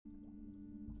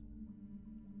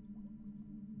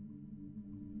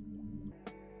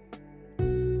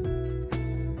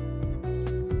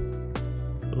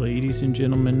Ladies and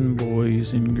gentlemen,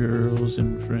 boys and girls,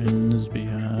 and friends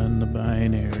beyond the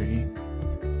binary,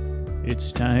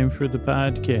 it's time for the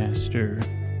podcaster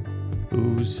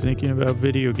who's thinking about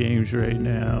video games right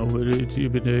now.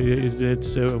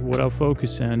 That's what I'll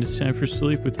focus on. It's time for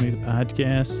Sleep With Me, the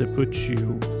podcast that puts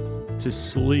you to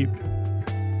sleep.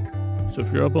 So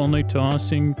if you're up all night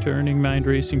tossing, turning, mind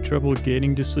racing, trouble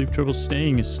getting to sleep, trouble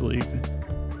staying asleep,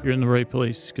 you're in the right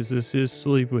place, because this is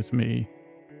Sleep With Me.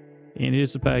 And it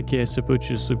is a podcast that puts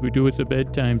you to sleep. We do it with a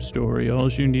bedtime story. All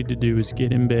you need to do is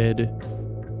get in bed,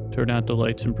 turn out the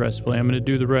lights, and press play. I'm going to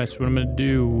do the rest. What I'm going to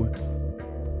do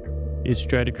is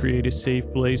try to create a safe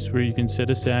place where you can set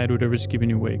aside whatever's keeping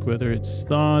you awake, whether it's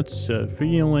thoughts,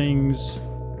 feelings,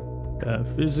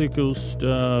 physical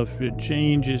stuff,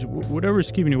 changes,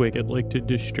 whatever's keeping you awake. I'd like to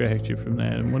distract you from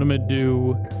that. And what I'm going to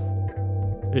do...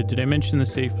 did I mention the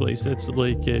safe place? That's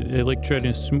like, I like trying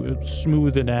to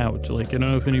smooth it out. Like, I don't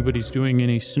know if anybody's doing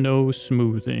any snow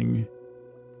smoothing.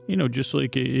 You know, just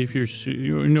like if you're,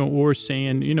 or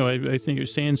sand, I think you're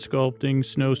sand sculpting,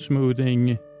 snow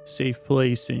smoothing, safe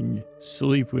placing,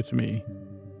 Sleep With Me.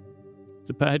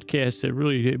 The podcast that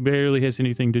really barely has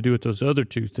anything to do with those other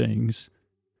two things.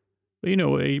 But,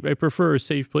 I prefer a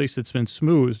safe place that's been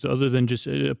smoothed other than just,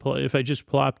 if I just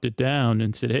plopped it down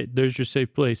and said, hey, there's your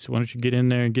safe place. Why don't you get in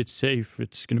there and get safe?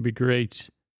 It's going to be great.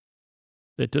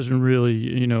 That doesn't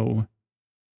really,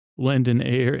 lend an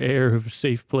air of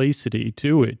safe placity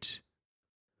to it.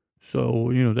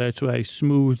 So, that's why I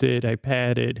smooth it, I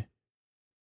pat it,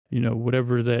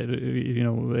 whatever that,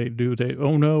 they do.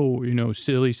 Oh no,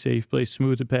 silly safe place,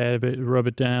 smooth it, pat it, rub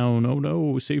it down. Oh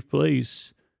no, safe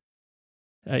place.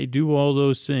 I do all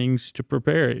those things to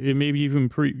prepare it. It maybe even I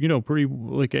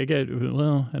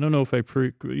don't know if I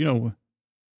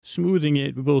smoothing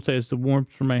it both as the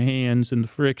warmth from my hands and the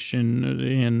friction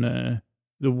and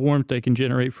the warmth I can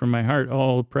generate from my heart,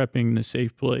 all prepping the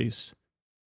safe place.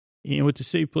 And what the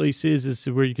safe place is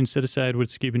where you can set aside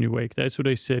what's keeping you awake. That's what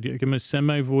I said. I'm going to send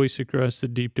my voice across the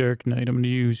deep, dark night. I'm going to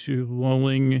use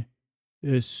lulling,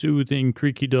 soothing,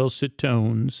 creaky, dulcet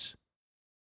tones.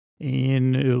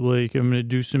 And I'm going to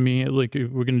do some, we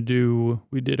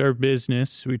did our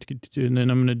business, and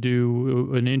then I'm going to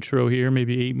do an intro here,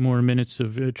 maybe 8 more minutes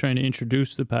of trying to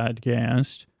introduce the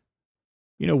podcast,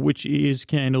 which is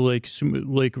kind of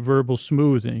like verbal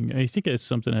smoothing. I think that's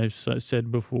something I've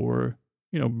said before,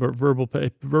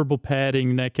 verbal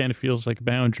padding, that kind of feels like a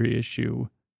boundary issue.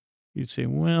 You'd say,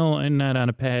 well, I'm not on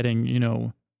a padding,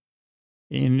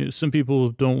 and some people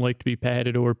don't like to be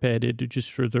patted or petted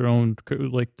just for their own,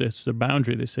 like that's the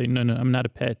boundary. They say, no, I'm not a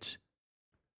pet.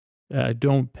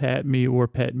 Don't pat me or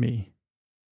pet me.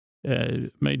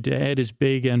 My dad is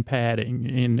big on patting,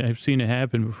 and I've seen it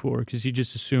happen before because he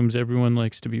just assumes everyone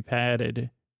likes to be patted.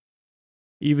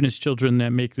 Even his children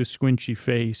that make the squinchy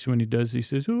face when he does, he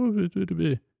says, oh,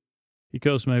 he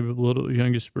calls my little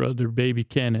youngest brother Baby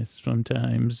Kenneth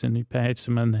sometimes, and he pats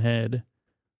him on the head.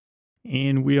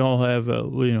 And we all have a,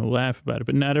 laugh about it,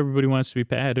 but not everybody wants to be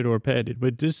patted or petted.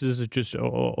 But this is just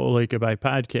like by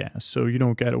podcast, so you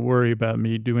don't got to worry about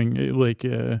me doing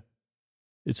it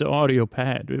it's an audio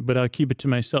pat, but I'll keep it to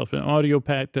myself. An audio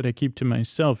pat that I keep to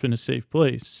myself in a safe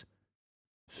place.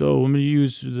 So I'm going to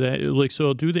use that, so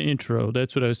I'll do the intro.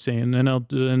 That's what I was saying. Then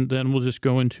then we'll just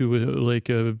go into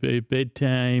a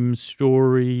bedtime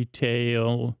story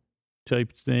tale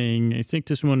type thing. I think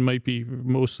this one might be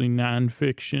mostly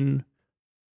nonfiction.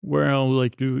 Where I'll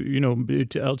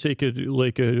I'll take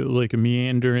a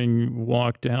meandering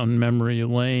walk down memory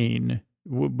lane,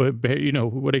 but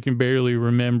what I can barely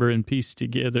remember and piece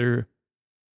together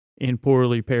and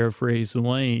poorly paraphrase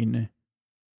lane.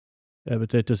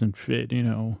 But that doesn't fit,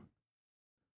 So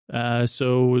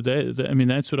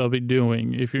that's what I'll be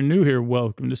doing. If you're new here,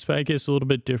 welcome. This podcast is a little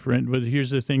bit different, but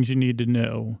here's the things you need to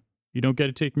know. You don't got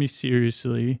to take me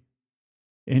seriously.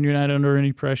 And you're not under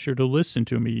any pressure to listen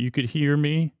to me. You could hear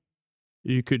me,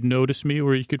 you could notice me,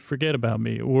 or you could forget about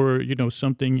me, or,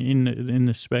 something in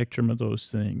the spectrum of those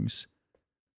things.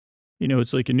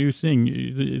 It's like a new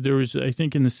thing. There was, I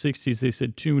think in the 60s, they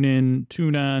said tune in,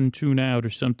 tune on, tune out,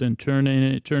 or something. Turn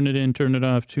it in, turn it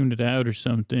off, tune it out, or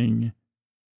something.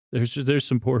 There's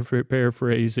some poor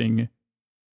paraphrasing.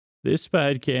 This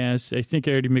podcast, I think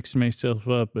I already mixed myself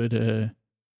up, but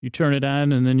you turn it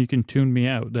on and then you can tune me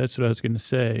out. That's what I was going to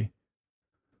say.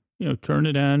 Turn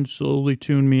it on, slowly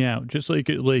tune me out. Just like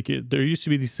there used to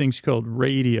be these things called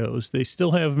radios. They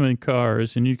still have them in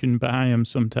cars and you can buy them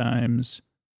sometimes.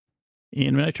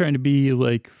 And I'm not trying to be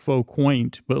faux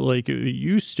quaint, but it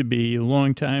used to be a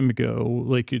long time ago,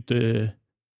 I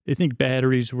think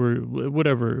batteries were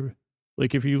whatever.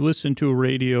 If you listen to a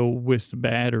radio with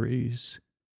batteries,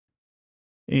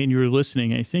 and you were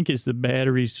listening, I think as the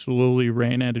battery slowly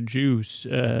ran out of juice,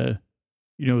 just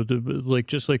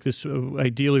like this,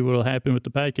 ideally what will happen with the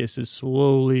podcast is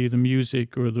slowly the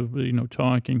music or the,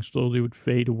 talking slowly would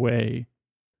fade away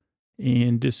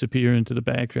and disappear into the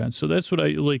background. So that's what I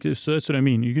like. So that's what I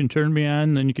mean. You can turn me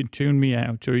on, then you can tune me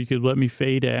out, or you could let me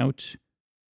fade out.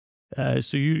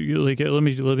 So you like, let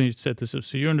me set this up.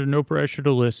 So you're under no pressure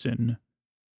to listen,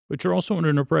 but you're also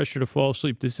under no pressure to fall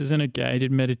asleep. This isn't a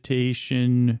guided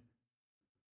meditation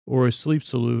or a sleep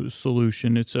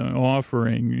solution. It's an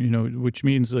offering, which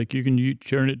means like you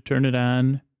turn it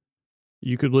on.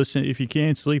 You could listen. If you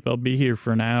can't sleep, I'll be here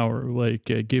for an hour, like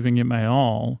giving it my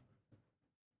all.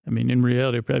 I mean, in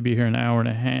reality, I'll probably be here an hour and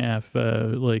a half,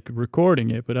 like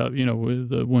recording it. But,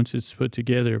 once it's put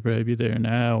together, I'll probably be there an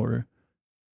hour.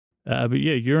 But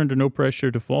yeah, you're under no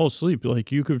pressure to fall asleep.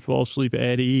 Like you could fall asleep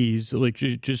at ease. Like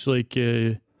just like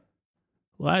a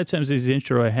lot of times in this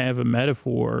intro, I have a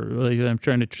metaphor like I'm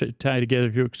trying to tie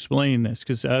together to explain this,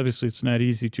 because obviously it's not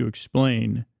easy to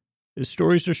explain. The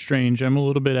stories are strange. I'm a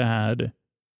little bit odd.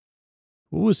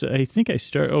 What was it? I think I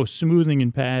started, smoothing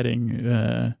and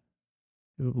patting,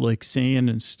 like sand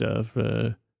and stuff.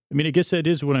 I mean, I guess that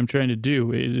is what I'm trying to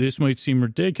do. This might seem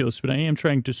ridiculous, but I am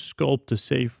trying to sculpt a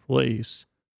safe place.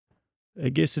 I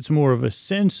guess it's more of a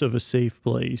sense of a safe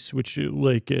place, which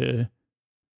but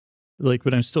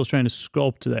I'm still trying to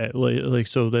sculpt that.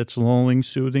 So that's lulling,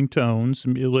 soothing tones.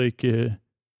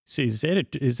 See, is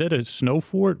that a snow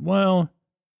fort? Well,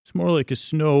 it's more like a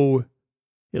snow.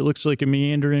 It looks like a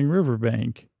meandering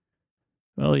riverbank.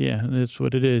 Well, yeah, that's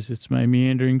what it is. It's my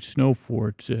meandering snow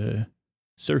fort.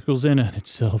 Circles in on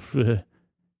itself.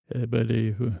 But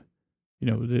they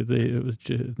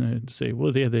say,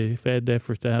 well, yeah, they've had that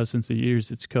for thousands of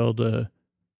years. It's called,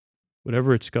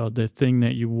 whatever it's called, that thing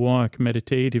that you walk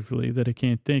meditatively that I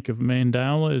can't think of.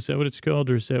 Mandala, is that what it's called?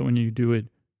 Or is that when you do it?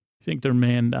 I think they're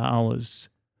mandalas.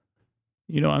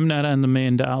 I'm not on the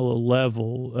mandala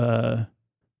level,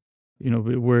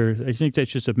 where I think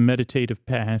that's just a meditative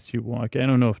path you walk. I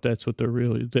don't know if that's what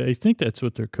I think that's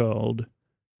what they're called.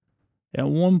 At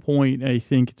one point, I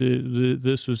think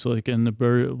this was like in the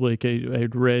bird, like I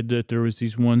had read that there was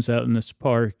these ones out in this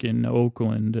park in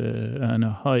Oakland on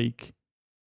a hike,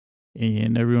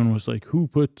 and everyone was like, "Who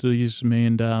put these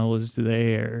mandalas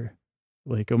there?"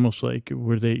 Like almost like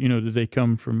were they, did they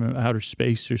come from outer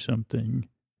space or something?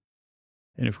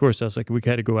 And of course, I was like, we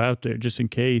got to go out there just in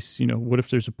case. What if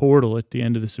there's a portal at the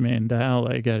end of this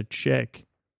mandala? I got to check.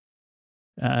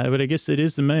 But I guess it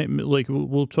is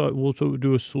we'll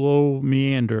do a slow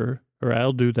meander, or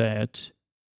I'll do that.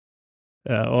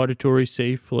 Auditory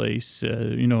safe place,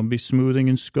 be smoothing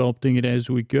and sculpting it as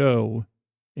we go.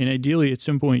 And ideally at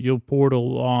some point you'll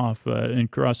portal off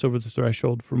and cross over the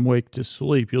threshold from wake to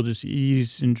sleep. You'll just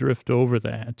ease and drift over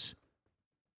that.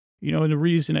 And the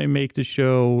reason I make the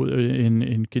show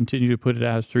and continue to put it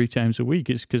out 3 times a week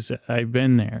is because I've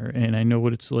been there and I know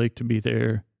what it's like to be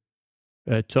there.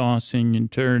 Tossing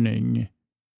and turning,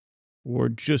 or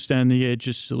just on the edge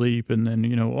of sleep, and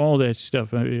then, all that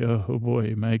stuff. Oh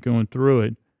boy, am I going through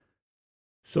it.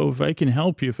 So if I can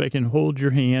help you, if I can hold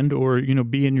your hand or,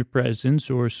 be in your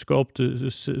presence or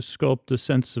sculpt a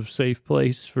sense of safe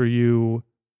place for you,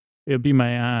 it'll be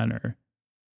my honor.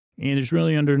 And it's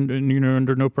really under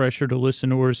no pressure to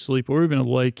listen or sleep or even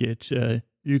like it.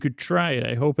 You could try it.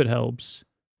 I hope it helps.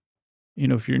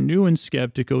 If you're new and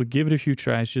skeptical, give it a few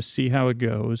tries, just see how it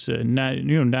goes.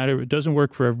 It doesn't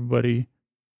work for everybody.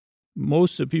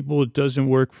 Most of the people, it doesn't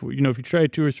work for, if you try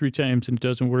it 2 or 3 times and it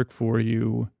doesn't work for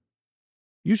you,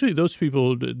 usually those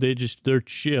people, they're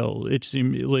chill. It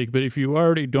seems like, but if you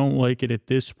already don't like it at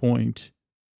this point,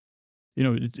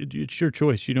 it's your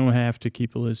choice. You don't have to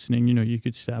keep listening. You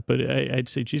could stop. But I'd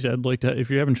say, geez, I'd like to, if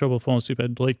you're having trouble falling asleep,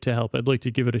 I'd like to help. I'd like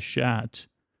to give it a shot.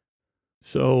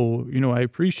 So, I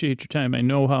appreciate your time. I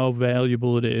know how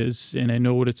valuable it is, and I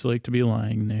know what it's like to be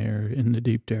lying there in the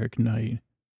deep, dark night.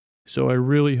 So I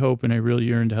really hope and I really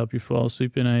yearn to help you fall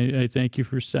asleep, and I thank you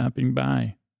for stopping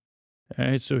by. All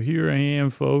right, so here I am,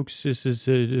 folks. This is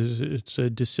it's a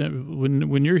December.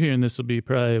 When you're hearing this, will be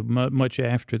probably much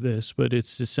after this, but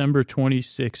it's December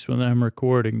 26th when I'm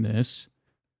recording this.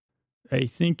 I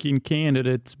think in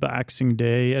Canada it's Boxing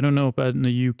Day. I don't know about in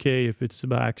the UK if it's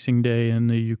Boxing Day in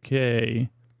the UK. I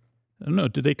don't know.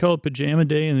 Do they call it Pajama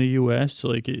Day in the US?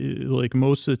 Like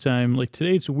most of the time, like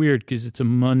today it's weird because it's a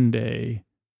Monday.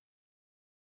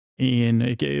 And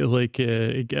I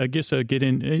guess I'll get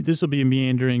in. This will be a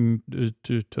meandering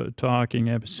talking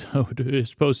episode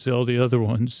as opposed to all the other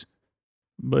ones.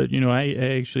 But, I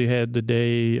actually had the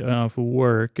day off of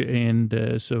work, and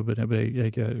I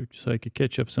could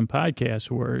catch up some podcast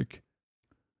work.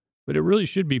 but it really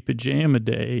should be pajama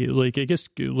day. Like, I guess,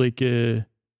 like, I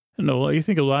don't know. I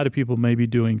think a lot of people may be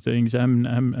doing things.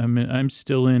 I'm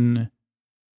still in,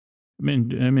 I'm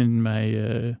in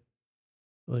my,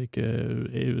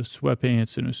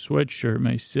 sweatpants and a sweatshirt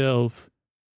myself.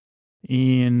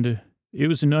 And it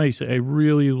was nice. I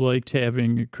really liked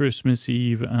having Christmas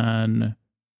Eve on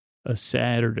a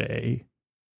Saturday.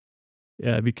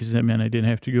 Because that meant I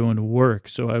didn't have to go into work,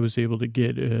 so I was able to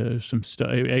get some stuff.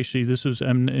 Actually, this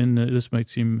might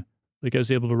seem like I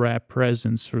was able to wrap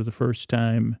presents for the first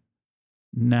time,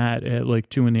 not at like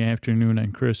 2 PM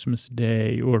on Christmas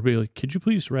Day, or be like, "Could you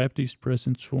please wrap these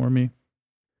presents for me?"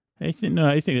 I think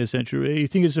that's not true. I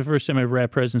think it's the first time I've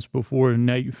wrapped presents before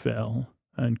night fell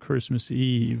on Christmas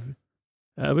Eve.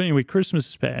 But anyway, Christmas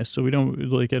is past, so I don't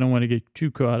want to get too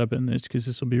caught up in this because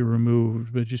this will be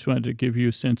removed, but just wanted to give you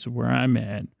a sense of where I'm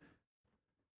at.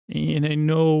 And I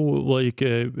know, I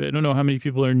don't know how many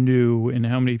people are new and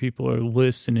how many people are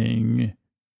listening.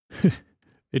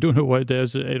 I don't know why that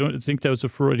was, I don't think that was a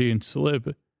Freudian slip,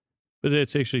 but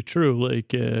that's actually true.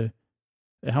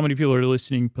 How many people are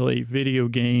listening, play video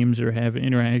games or have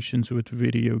interactions with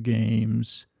video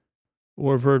games?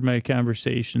 Or have heard my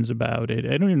conversations about it.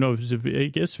 I don't even know if I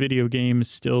guess video game is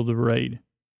still the right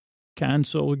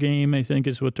console game, I think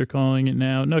is what they're calling it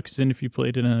now. No, because then if you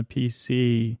played it on a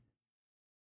PC,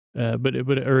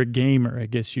 or a gamer, I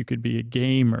guess you could be a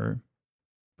gamer.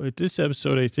 But this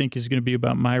episode, I think, is going to be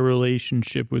about my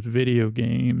relationship with video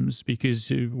games, because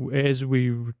as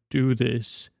we do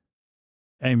this,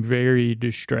 I'm very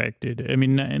distracted. I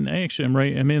mean, and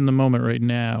actually, I'm in the moment right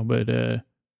now, but,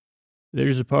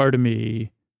 there's a part of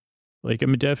me, like,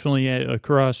 I'm definitely at a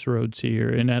crossroads here,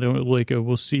 and I don't,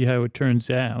 we'll see how it turns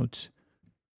out.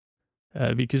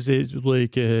 Because it's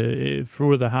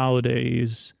for the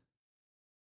holidays.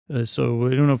 So I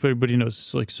don't know if everybody knows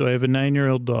this. So I have a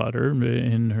 9-year-old daughter,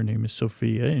 and her name is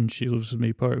Sophia, and she lives with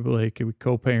me we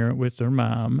co-parent with her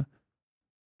mom.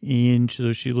 And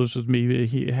so she lives with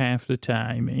me half the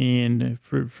time. And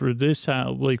for this,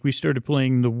 we started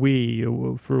playing the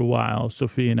Wii for a while,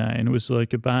 Sophia and I, and it was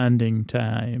like a bonding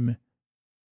time.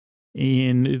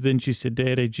 And then she said,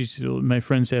 Dad, my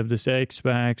friends have this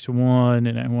Xbox One,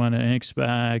 and I want an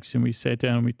Xbox. And we sat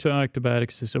down and we talked about it,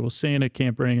 because I said, well, Santa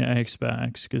can't bring an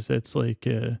Xbox because that's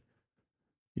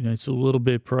it's a little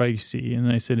bit pricey. And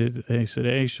I said,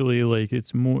 actually,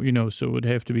 it's more, so it would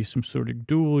have to be some sort of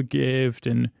dual gift.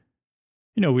 And,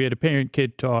 we had a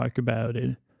parent-kid talk about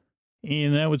it.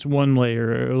 And that was one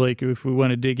layer. If we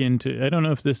want to dig into, I don't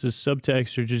know if this is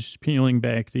subtext or just peeling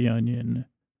back the onion.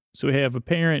 So we have a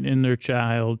parent and their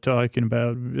child talking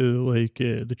about,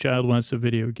 the child wants a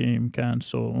video game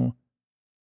console.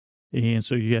 And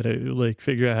so you got to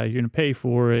figure out how you're going to pay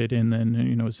for it. And then,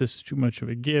 is this too much of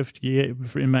a gift? Yeah,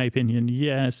 in my opinion,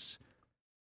 yes.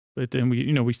 But then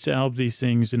we solved these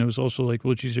things. And it was also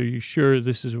well, geez, are you sure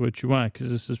this is what you want? Because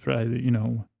this is probably,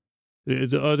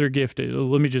 the other gift.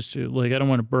 Let me just, I don't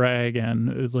want to brag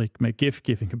on my gift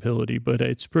giving ability, but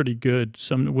it's pretty good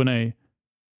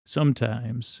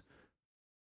sometimes.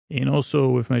 And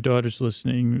also if my daughter's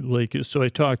listening, so I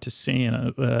talked to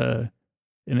Santa,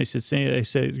 and I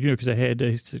said, because I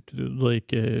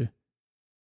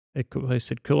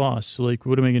said, Klaus,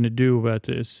 what am I going to do about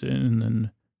this? And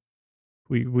then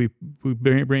we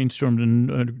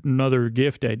brainstormed another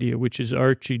gift idea, which is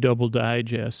Archie Double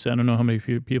Digest. I don't know how many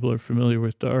people are familiar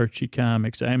with the Archie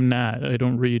comics. I'm not. I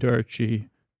don't read Archie.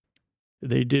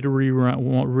 They did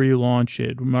relaunch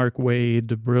it. Mark Waid,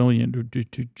 the brilliant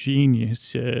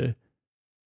genius, did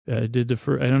the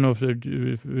first. I don't know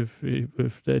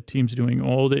if that team's doing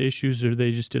all the issues or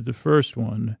they just did the first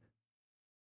one.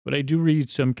 But I do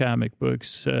read some comic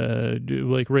books. Right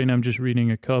now I'm just reading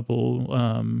a couple.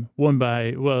 One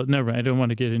by, never mind, I don't want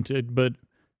to get into it, but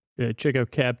check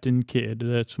out Captain Kidd.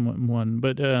 That's one.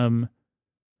 But what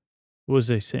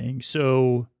was I saying?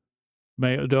 So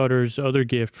my daughter's other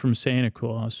gift from Santa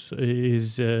Claus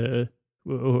is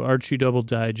Archie Double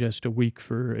Digest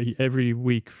every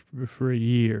week for a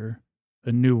year,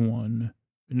 a new one.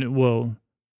 I don't know,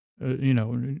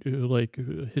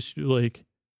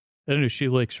 she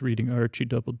likes reading Archie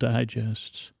Double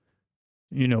Digests,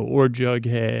 or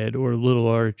Jughead or Little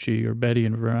Archie or Betty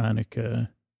and Veronica.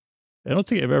 I don't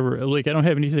think I've ever, I don't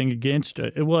have anything against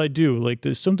it. Well, I do.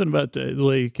 There's something about,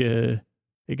 I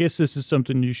guess this is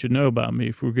something you should know about me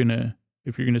if you're going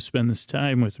to spend this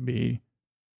time with me.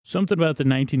 Something about the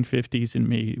 1950s and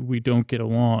me, we don't get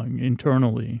along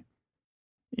internally.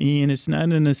 And it's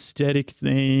not an aesthetic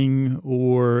thing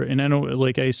and I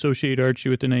don't, I associate Archie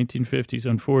with the 1950s.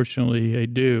 Unfortunately, I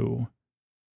do.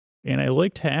 And I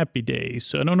liked Happy Days,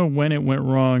 so I don't know when it went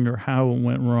wrong or how it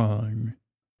went wrong.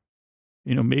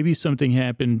 maybe something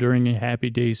happened during a Happy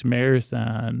Days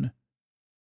marathon,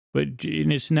 but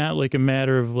and it's not like a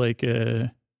matter of like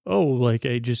like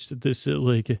I just, this,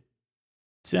 like,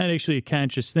 it's not actually a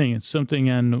conscious thing. It's something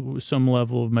on some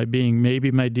level of my being.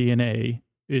 Maybe my DNA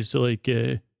is like,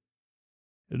 the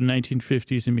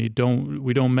 1950s and me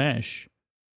we don't mesh.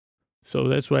 So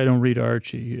that's why I don't read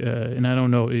Archie. And I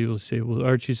don't know, you'll say, well,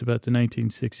 Archie's about the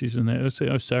 1960s and that. I'll say,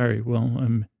 oh, sorry.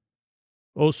 Well,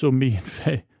 also me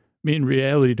and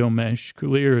reality don't mesh,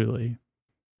 clearly.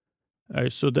 All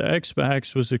right, so the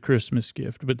Xbox was a Christmas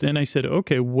gift. But then I said,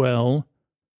 okay, well,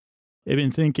 I've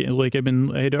been thinking, like, I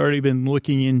had already been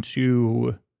looking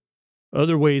into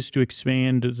other ways to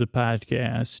expand the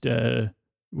podcast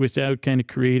without kind of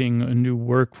creating a new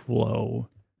workflow.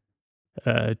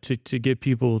 To get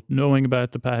people knowing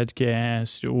about the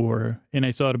podcast, and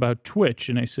I thought about Twitch,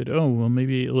 and I said, oh, well,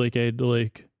 maybe like I'd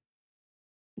like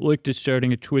looked at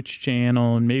starting a Twitch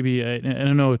channel, and maybe I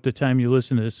don't know, at the time you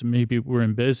listen to this, maybe we're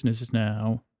in business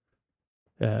now,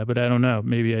 but I don't know,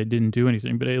 maybe I didn't do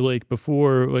anything, but I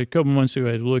before, a couple months ago,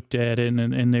 I looked at it,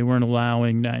 and they weren't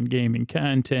allowing non-gaming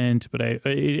content, but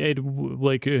I'd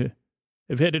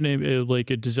I've had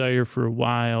a desire for a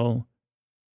while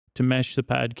to mesh the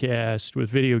podcast with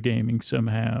video gaming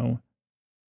somehow.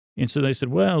 And so they said,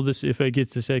 well, if I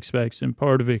get this Xbox, and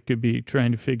part of it could be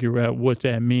trying to figure out what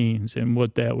that means and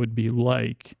what that would be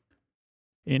like.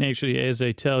 And actually, as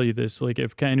I tell you this,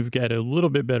 I've kind of got a little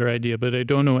bit better idea, but I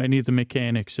don't know any of the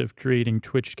mechanics of creating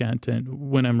Twitch content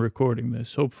when I'm recording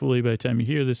this. Hopefully by the time you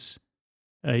hear this,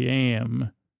 I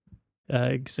am.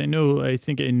 Because I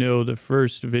think I know the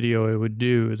first video I would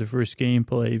do, the first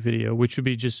gameplay video, which would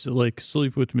be just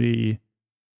Sleep With Me,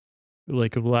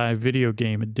 like a live video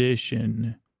game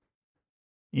edition.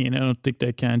 And I don't think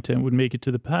that content would make it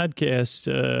to the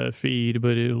podcast feed,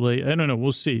 but I don't know.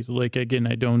 We'll see. Again,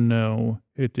 I don't know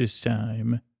at this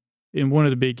time. And one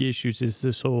of the big issues is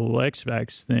this whole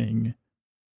Xbox thing,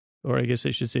 or I guess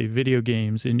I should say video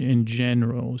games in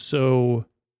general. So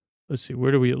let's see,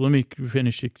 let me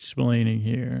finish explaining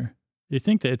here. I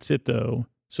think that's it, though.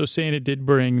 So Santa did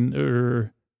bring,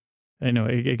 I know,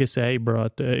 I guess I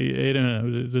brought, I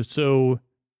don't know. So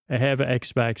I have an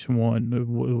Xbox One,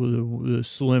 the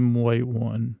slim white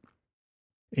one.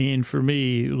 And for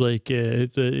me,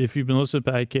 if you've been listening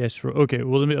to podcasts okay,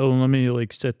 well, let me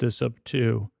set this up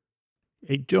too.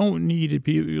 I don't need to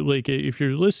be, if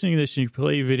you're listening to this and you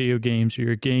play video games or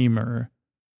you're a gamer,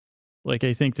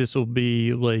 I think this will be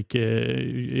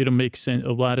it'll make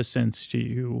a lot of sense to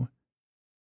you.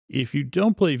 If you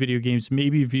don't play video games,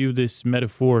 maybe view this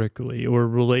metaphorically or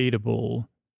relatable.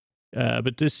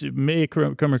 But this may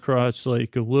come across a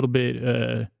little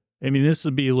bit, this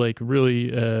will be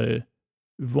really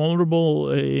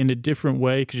vulnerable in a different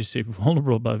way, because you say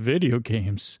vulnerable about video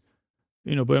games,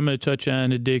 but I'm going to touch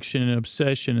on addiction and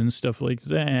obsession and stuff like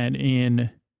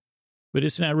that. But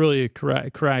it's not really a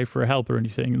cry for help or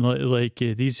anything.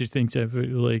 These are things I've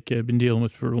been dealing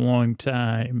with for a long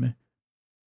time.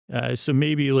 So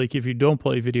maybe if you don't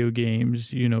play video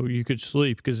games, you could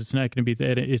sleep, because it's not going to be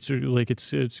that. It's not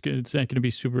going to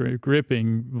be super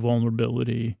gripping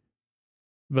vulnerability.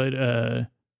 But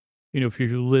if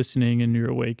you're listening and you're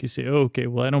awake, you say, oh, okay,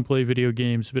 well, I don't play video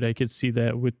games, but I could see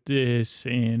that with this,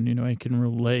 and I can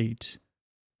relate.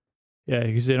 Yeah,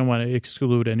 because they don't want to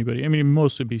exclude anybody.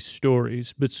 Mostly be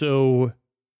stories. But so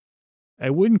I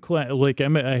wouldn't I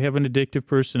have an addictive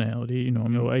personality.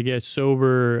 I got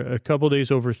sober a couple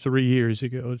days over 3 years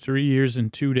ago, 3 years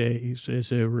and 2 days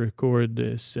as I record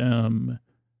this. And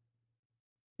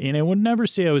I would never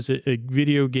say I was a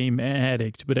video game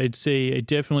addict, but I'd say I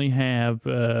definitely have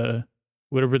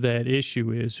whatever that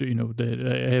issue is,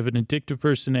 that I have an addictive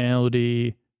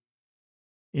personality.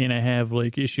 And I have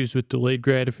issues with delayed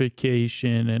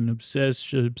gratification and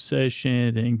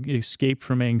obsession and escape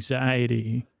from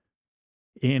anxiety,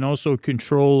 and also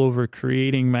control over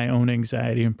creating my own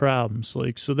anxiety and problems.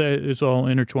 So that is all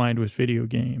intertwined with video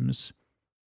games.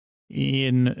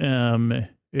 And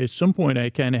at some point I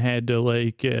kind of had to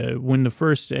when the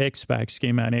first Xbox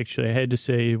came out, actually I had to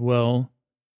say, well,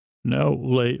 no,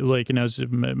 and I was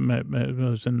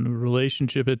in a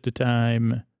relationship at the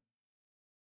time.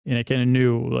 And I kind of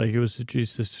knew, it was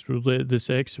Jesus,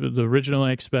 the original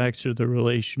Xbox or the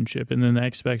relationship. And then the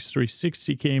Xbox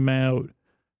 360 came out.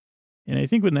 And I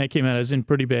think when that came out, I was in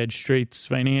pretty bad straits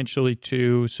financially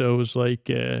too. So it was I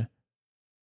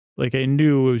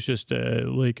knew it was just I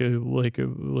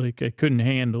couldn't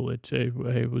handle it.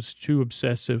 I was too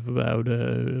obsessive about,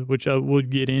 which I would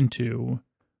get into.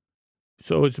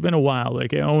 So it's been a while. I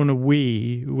own a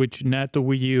Wii, which not the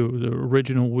Wii U, the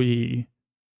original Wii.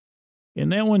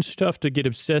 And that one's tough to get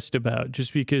obsessed about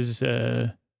just because,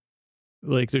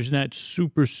 like, there's not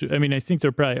I mean, I think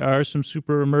there probably are some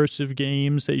super immersive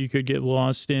games that you could get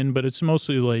lost in, but it's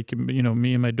mostly like, me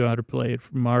and my daughter play it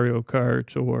from Mario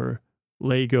Kart or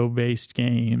Lego-based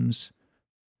games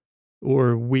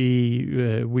or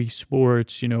Wii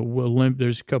Sports,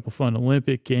 there's a couple fun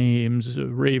Olympic games.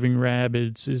 Raving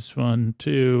Rabbids is fun,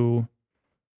 too.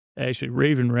 Actually,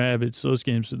 Raven Rabbits, those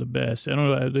games are the best. I don't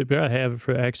know, they probably have it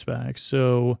for Xbox.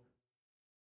 So,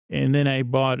 and then I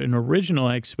bought an original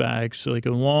Xbox like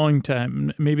a long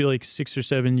time, maybe like 6 or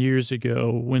 7 years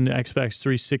ago when the Xbox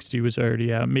 360 was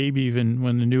already out, maybe even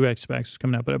when the new Xbox was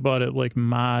coming out. But I bought it like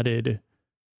modded,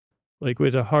 like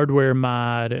with a hardware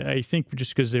mod. I think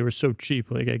just because they were so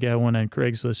cheap. Like I got one on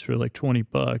Craigslist for like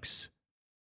 $20.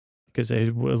 Because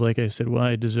like I said, well,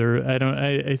 I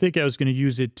think I was going to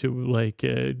use it to like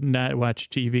not watch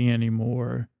TV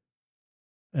anymore,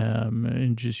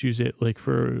 and just use it like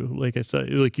like I thought,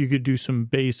 like you could do some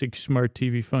basic smart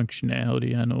TV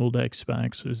functionality on old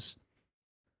Xboxes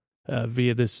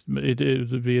via this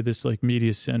like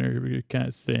media center kind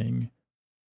of thing.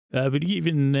 But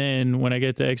even then, when I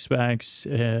got the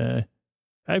Xbox,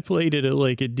 I played it at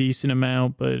like a decent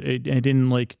amount, but I didn't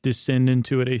like descend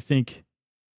into it. I think.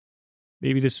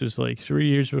 Maybe this was like 3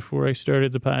 years before I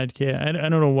started the podcast. I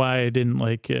don't know why I didn't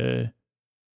I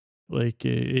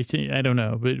don't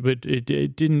know, but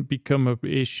it didn't become an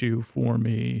issue for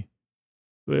me.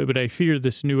 But I fear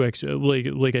this new I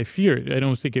fear it. I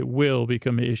don't think it will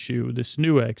become an issue. This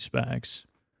new Xbox.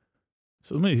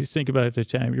 So let me think about the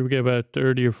time. We got about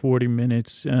 30 or 40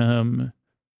 minutes. I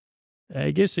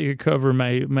guess I could cover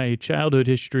my childhood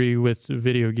history with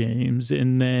video games,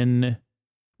 and then.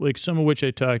 Like some of which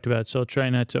I talked about, so I'll try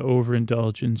not to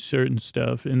overindulge in certain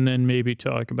stuff, and then maybe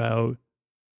talk about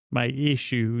my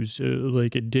issues,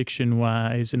 like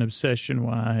addiction-wise and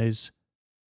obsession-wise,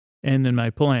 and then my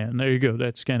plan. There you go.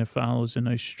 That's kind of follows a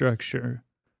nice structure.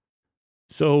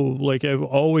 So, like, I've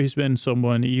always been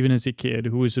someone, even as a kid,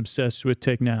 who was obsessed with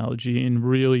technology, and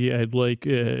really I'd like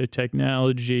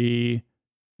technology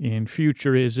and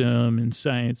futurism and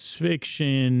science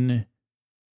fiction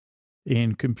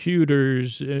and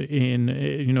computers, and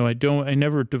I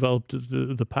never developed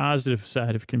the positive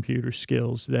side of computer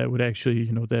skills that would actually,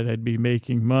 that I'd be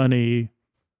making money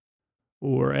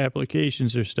or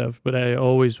applications or stuff. But I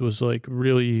always was like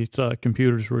really thought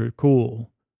computers were cool.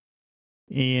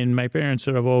 And my parents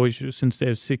have always, since they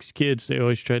have 6 kids, they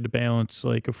always tried to balance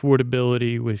like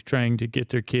affordability with trying to get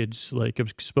their kids like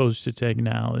exposed to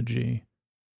technology.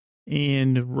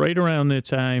 And right around that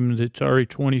time, the Atari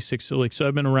 26, so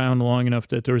I've been around long enough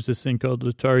that there was this thing called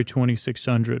the Atari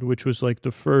 2600, which was like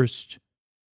the first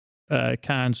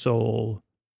console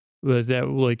that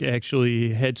like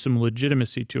actually had some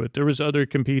legitimacy to it. There was other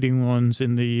competing ones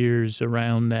in the years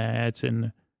around that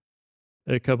and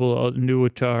a couple of new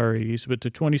Ataris, but the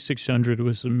 2600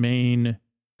 was the main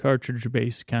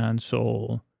cartridge-based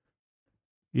console,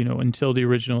 until the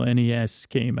original NES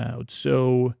came out.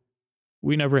 So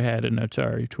we never had an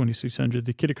Atari 2600.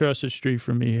 The kid across the street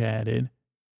from me had it.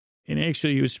 And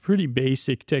actually, it was pretty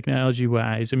basic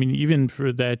technology-wise. I mean, even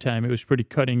for that time, it was pretty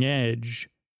cutting edge.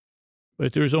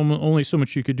 But there was only so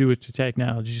much you could do with the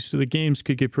technology. So the games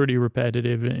could get pretty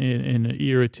repetitive and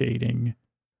irritating.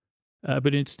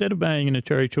 But instead of buying an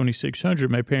Atari 2600,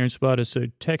 my parents bought us a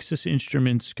Texas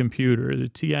Instruments computer, the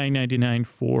TI-99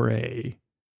 4A.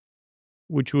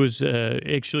 Which was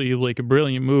actually like a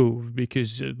brilliant move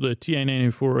because the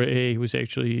TI-94A was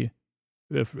actually,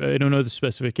 I don't know the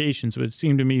specifications, but it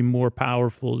seemed to me more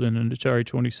powerful than an Atari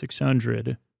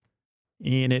 2600.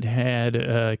 And it had,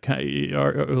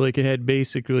 it had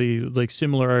basically like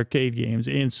similar arcade games,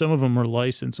 and some of them were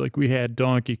licensed. Like we had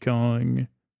Donkey Kong.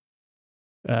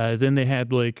 Then they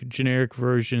had like generic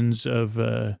versions of,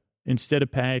 instead of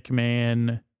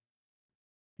Pac-Man,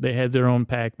 they had their own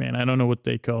Pac-Man. I don't know what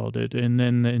they called it. And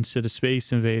then instead of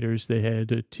Space Invaders, they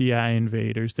had TI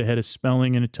Invaders. They had a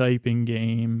spelling and a typing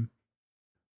game.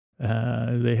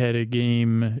 They had a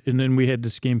game. And then we had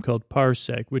this game called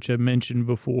Parsec, which I've mentioned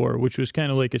before, which was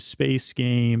kind of like a space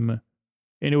game.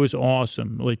 And it was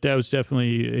awesome. Like that was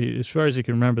definitely, as far as I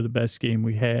can remember, the best game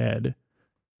we had.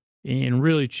 And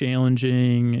really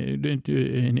challenging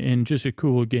and just a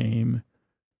cool game.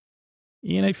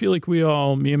 And I feel like me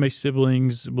and my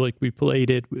siblings, like we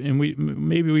played it and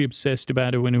maybe we obsessed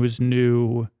about it when it was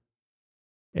new.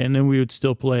 And then we would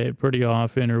still play it pretty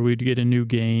often, or we'd get a new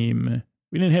game.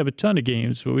 We didn't have a ton of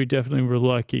games, but we definitely were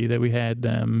lucky that we had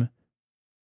them.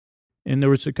 And there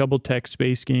was a couple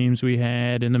text-based games we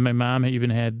had. And then my mom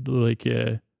even had like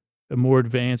a more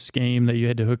advanced game that you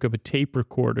had to hook up a tape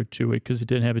recorder to it because it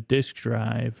didn't have a disk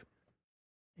drive.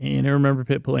 And I remember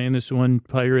playing this one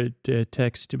pirate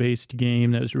text-based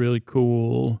game that was really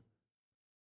cool.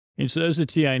 And so that was the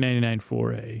TI 99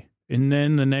 4A. And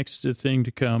then the next thing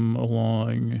to come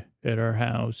along at our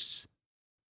house,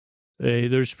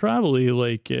 there's probably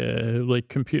like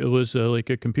computer was like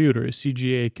a computer, a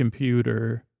CGA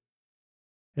computer.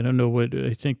 I don't know what,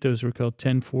 I think those were called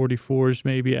 1044s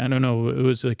maybe. I don't know. It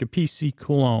was like a PC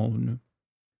clone.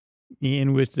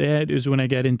 And with that is when I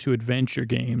got into adventure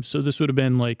games. So this would have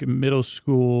been like middle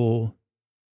school,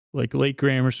 like late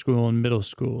grammar school and middle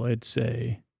school, I'd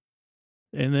say.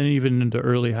 And then even into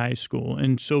early high school.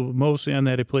 And so mostly on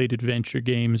that, I played adventure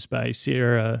games by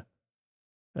Sierra,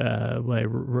 by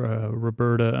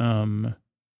Roberta,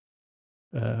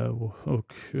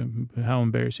 how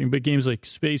embarrassing. But games like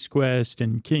Space Quest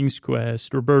and King's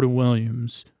Quest, Roberta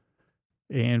Williams,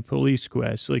 and Police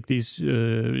Quest, like these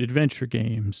adventure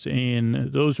games.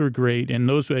 And those were great. And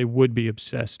those I would be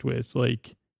obsessed with,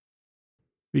 like,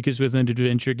 because with an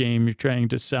adventure game, you're trying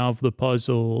to solve the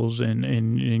puzzles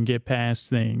and get past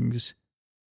things.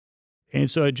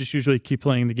 And so I just usually keep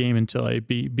playing the game until I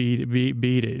beat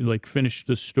it, like finish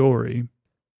the story.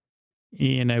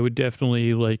 And I would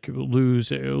definitely like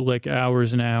lose like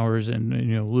hours and hours and,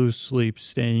 lose sleep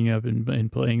staying up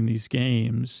and playing these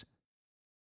games.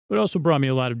 But it also brought me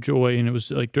a lot of joy. And it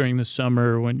was like during the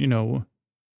summer when,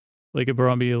 like it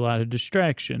brought me a lot of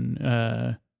distraction.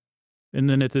 And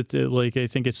then like, I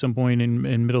think at some point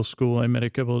in middle school, I met a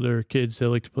couple of other kids that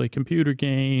like to play computer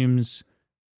games.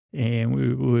 And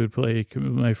we would play,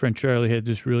 my friend Charlie had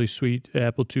this really sweet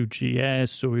Apple II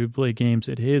GS. So we would play games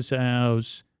at his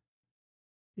house.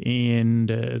 And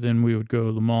then we would go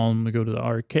to the mall and we go to the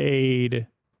arcade.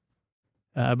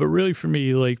 But really for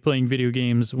me, like playing video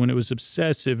games, when it was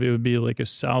obsessive, it would be like a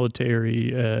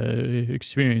solitary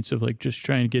experience of like just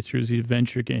trying to get through the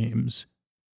adventure games.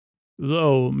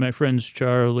 Though my friends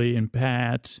Charlie and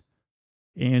Pat,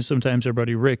 and sometimes our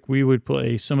buddy Rick, we would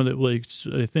play some of the, like,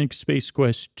 I think Space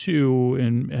Quest 2,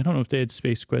 and I don't know if they had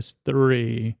Space Quest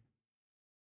 3,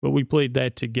 but we played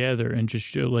that together and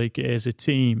just like as a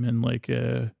team. And like,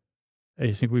 I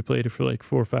think we played it for like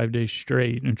 4 or 5 days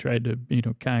straight and tried to,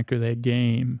 conquer that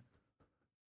game.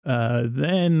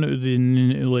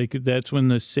 Then like, that's when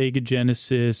the Sega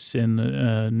Genesis and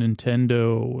the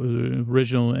Nintendo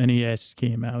original NES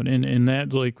came out. And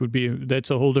that like that's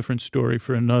a whole different story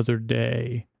for another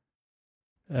day.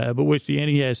 But with the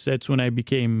NES, that's when I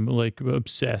became like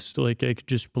obsessed. Like I could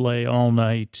just play all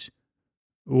night,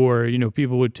 or,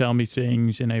 people would tell me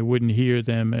things and I wouldn't hear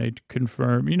them. I'd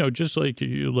confirm, just like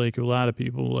a lot of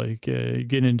people, like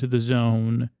get into the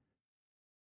zone.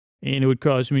 And it would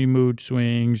cause me mood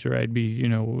swings, or I'd be,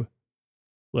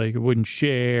 like I wouldn't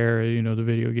share, the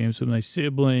video games with my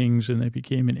siblings, and that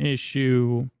became an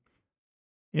issue.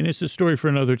 And it's a story for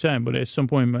another time. But at some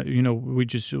point, we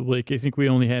just, like, I think we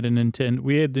only had a Nintendo.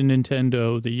 We had the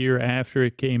Nintendo the year after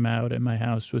it came out at my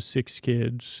house with 6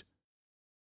 kids.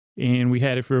 And we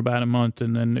had it for about a month,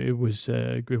 and then it was,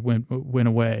 it went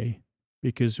away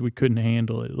because we couldn't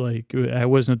handle it. Like, I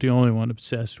wasn't the only one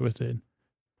obsessed with it.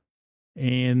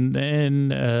 And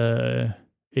then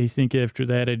I think after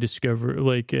that I discovered,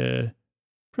 like,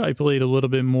 probably played a little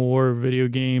bit more video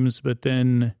games, but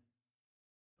then,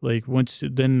 like,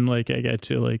 like, I got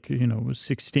to, like,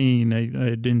 16, I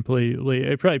didn't play, like,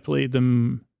 I probably played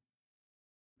them,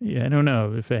 I don't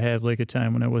know if I had, like, a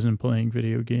time when I wasn't playing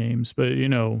video games, but,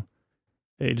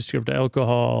 I discovered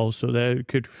alcohol, so that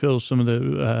could fill some of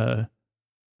the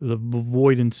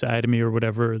void inside of me, or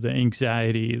whatever, the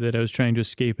anxiety that I was trying to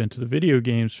escape into the video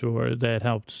games for, that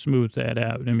helped smooth that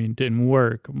out. I mean, it didn't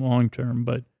work long term,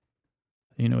 but,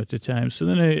 at the time. So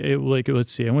then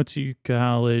let's see, I went to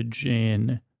college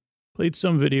and played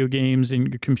some video games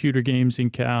and computer games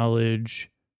in college,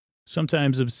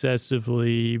 sometimes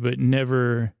obsessively, but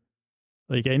never,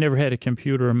 like, I never had a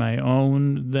computer of my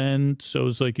own then. So it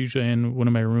was like usually on one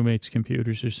of my roommates'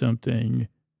 computers or something.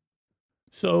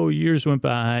 So years went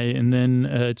by, and then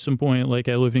at some point, like,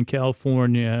 I live in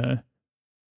California.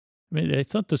 I mean, I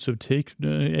thought this would take,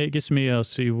 I guess maybe I'll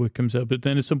see what comes up. But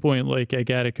then at some point, like, I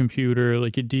got a computer,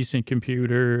 like a decent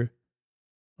computer,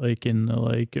 like in the,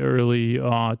 like, early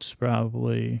aughts,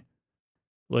 probably,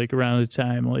 like around the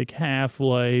time, like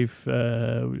Half-Life,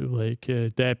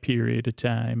 that period of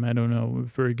time. I don't know,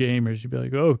 for gamers, you'd be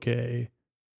like, okay.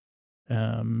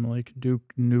 Like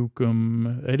Duke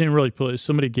Nukem. I didn't really play.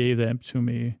 Somebody gave that to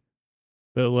me,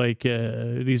 but like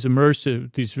these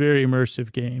very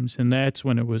immersive games, and that's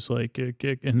when it was like,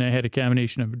 and I had a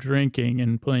combination of drinking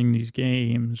and playing these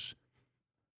games.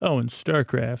 Oh, and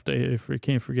StarCraft. I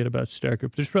can't forget about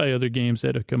StarCraft. There's probably other games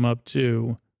that have come up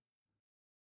too.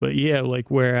 But yeah, like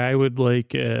where I would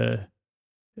play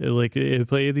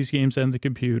these games on the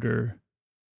computer,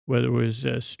 whether it was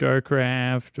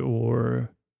StarCraft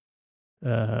or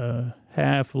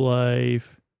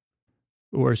Half-Life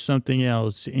or something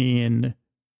else, and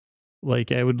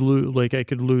like I would lose, like I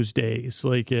could lose days.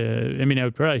 Like, I mean, I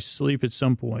would probably sleep at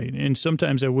some point, and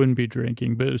sometimes I wouldn't be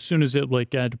drinking. But as soon as it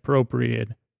like got appropriate,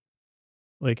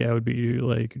 like I would be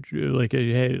like I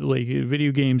had like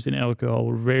video games and alcohol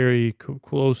were very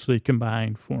closely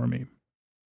combined for me.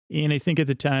 And I think at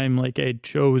the time, like I'd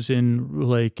chosen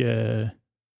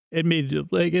it made,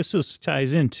 I guess this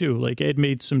ties in too. Like I'd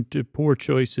made some poor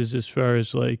choices as far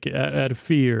as like out of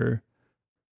fear.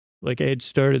 Like I had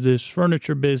started this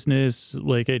furniture business.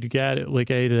 Like I'd got it.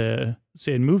 Like I'd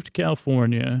say I'd moved to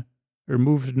California or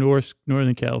moved to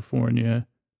Northern California.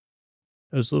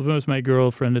 I was living with my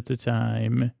girlfriend at the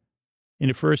time. And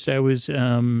at first I was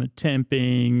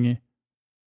temping.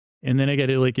 And then I got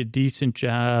like a decent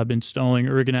job installing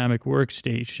ergonomic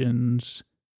workstations.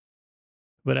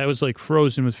 But I was like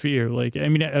frozen with fear. Like, I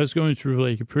mean, I was going through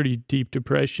like a pretty deep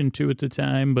depression too at the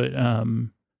time, but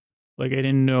like I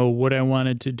didn't know what I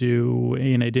wanted to do,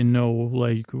 and I didn't know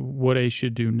like what I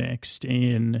should do next.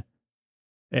 And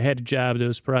I had a job that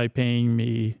was probably paying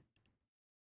me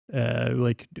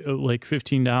like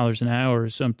 $15 an hour or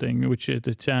something, which at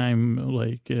the time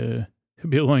it'd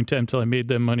be a long time till I made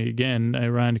that money again,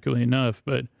 ironically enough.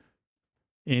 But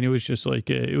and it was just like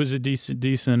it was a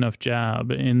decent enough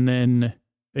job, and then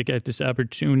I got this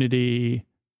opportunity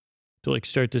to like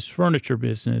start this furniture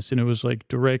business, and it was like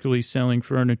directly selling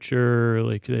furniture.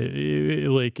 I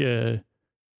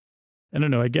don't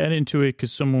know. I got into it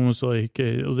because someone was like,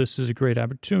 oh, "This is a great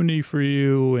opportunity for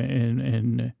you,"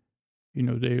 and you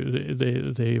know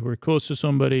they were close to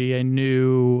somebody I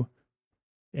knew,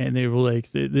 and they were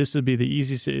like, "This would be the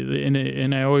easiest."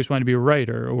 And I always wanted to be a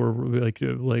writer or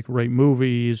like write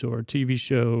movies or TV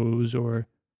shows or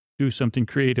do something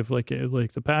creative like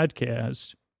the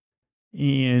podcast.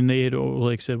 And they had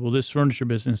like said, well, this furniture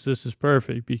business, this is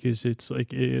perfect because it's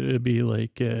like, it'd be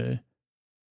like it'd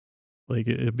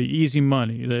be easy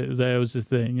money. That was the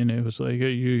thing. And it was like,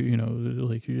 you know,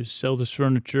 like you just sell this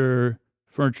furniture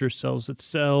sells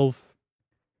itself,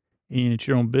 and it's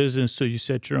your own business. So you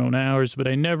set your own hours, but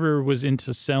I never was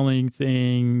into selling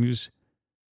things.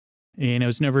 And I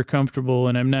was never comfortable,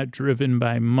 and I'm not driven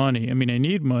by money. I mean, I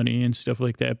need money and stuff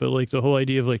like that, but like the whole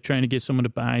idea of like trying to get someone to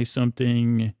buy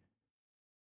something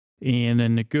and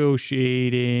then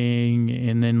negotiating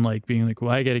and then like being like,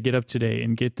 well, I got to get up today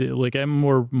and get the, like, I'm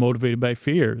more motivated by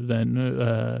fear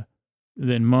than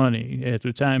money. At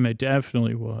the time, I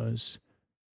definitely was.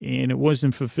 And it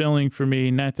wasn't fulfilling for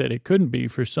me. Not that it couldn't be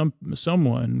for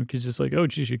someone, because it's like, oh,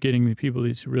 geez, you're getting the people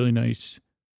these really nice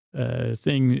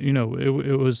thing, you know,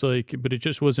 it was like, but it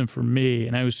just wasn't for me.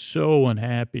 And I was so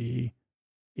unhappy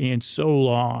and so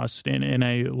lost. And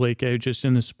I was just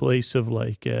in this place of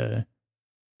like,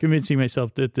 convincing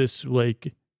myself that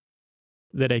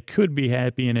that I could be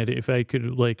happy in it if I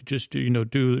could like just, you know,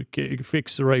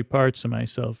 fix the right parts of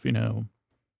myself, you know,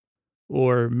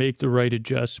 or make the right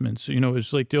adjustments. You know,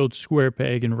 it's like the old square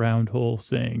peg and round hole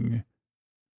thing.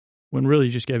 When really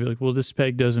you just gotta be like, well, this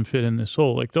peg doesn't fit in this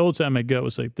hole. Like the whole time my gut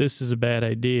was like, this is a bad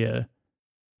idea.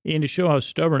 And to show how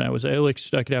stubborn I was, I like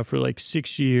stuck it out for like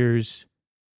 6 years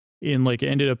and like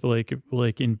ended up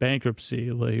like in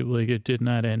bankruptcy. Like it did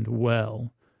not end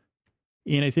well.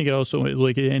 And I think it also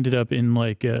like it ended up in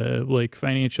like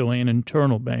financial and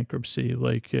internal bankruptcy.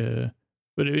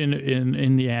 But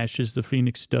in the ashes, the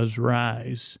phoenix does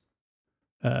rise.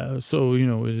 So, you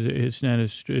know, it's not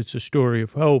it's a story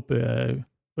of hope.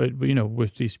 But, you know,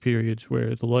 with these periods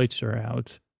where the lights are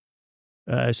out.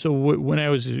 So when I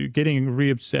was getting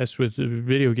re-obsessed with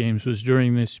video games was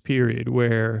during this period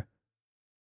where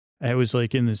I was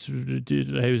like I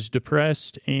was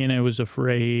depressed and I was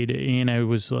afraid and I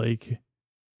was like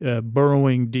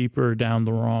burrowing deeper down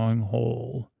the wrong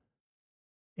hole.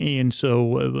 And so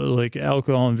like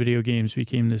alcohol and video games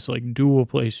became this like dual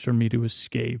place for me to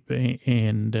escape.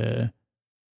 And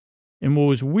what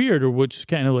was weird, or what's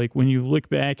kind of like when you look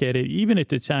back at it, even at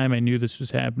the time I knew this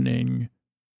was happening,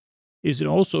 is it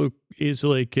also is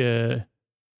like, I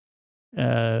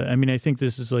mean, I think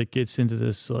this is like gets into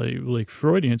this like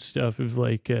Freudian stuff of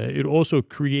like, it also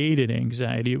created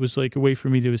anxiety. It was like a way for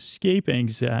me to escape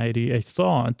anxiety, I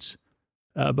thought,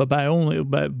 but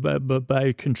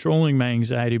by controlling my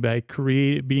anxiety, by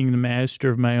being the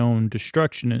master of my own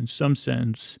destruction in some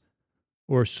sense,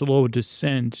 or slow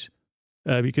descent.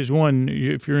 Because one,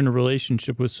 if you're in a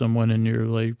relationship with someone and you're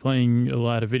like playing a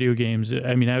lot of video games,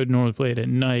 I mean, I would normally play it at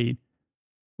night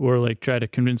or like try to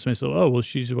convince myself, oh, well,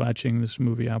 she's watching this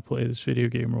movie, I'll play this video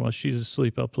game, or while she's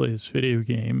asleep, I'll play this video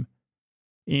game.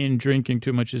 And drinking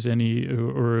too much as as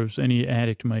any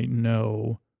addict might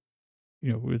know,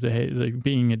 with like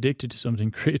being addicted to something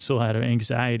creates a lot of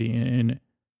anxiety and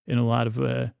a lot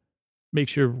of,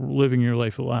 makes your living your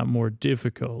life a lot more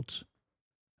difficult.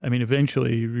 I mean,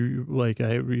 eventually, you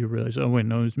realize, oh, wait,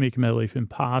 no, it's making my life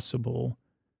impossible.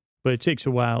 But it takes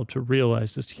a while to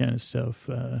realize this kind of stuff.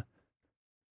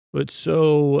 But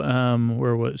so,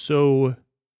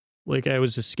 like I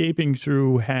was escaping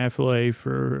through Half-Life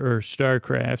or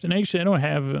StarCraft. And actually, I don't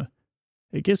have,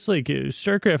 I guess like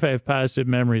StarCraft I have positive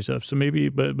memories of. So maybe,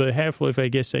 but Half-Life, I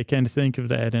guess I kind of think of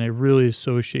that and I really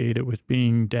associate it with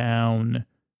being down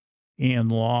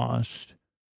and lost.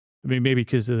 I mean, maybe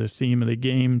because of the theme of the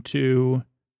game too.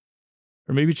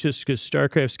 Or maybe it's just because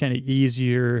StarCraft's kind of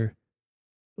easier.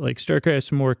 Like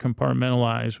StarCraft's more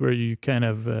compartmentalized where you kind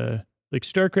of, like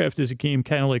StarCraft is a game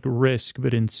kind of like Risk,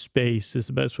 but in space is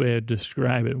the best way I'd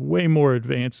describe it. Way more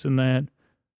advanced than that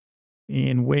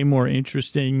and way more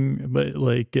interesting, but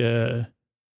like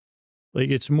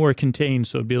it's more contained.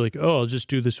 So it'd be like, oh, I'll just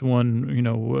do this one,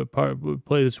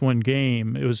 play this one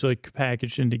game. It was like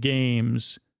packaged into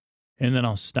games and then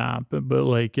I'll stop. But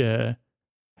like,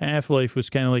 Half-Life was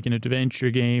kind of like an adventure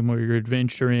game where you're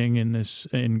adventuring in this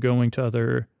and going to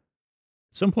other,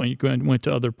 at some point you went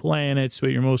to other planets, but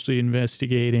you're mostly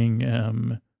investigating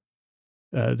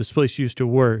this place you used to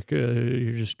work.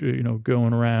 You're just,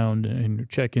 going around and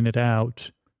checking it out.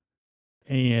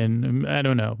 And I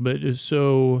don't know, but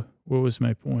so what was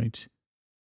my point?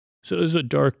 So it was a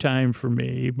dark time for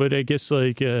me, but I guess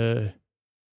like,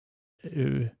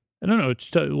 I don't know.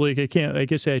 It's like I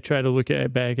guess I try to look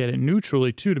back at it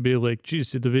neutrally too, to be like, geez,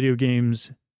 did the video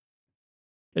games,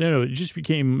 I don't know. It just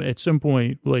became at some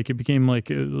point, like it became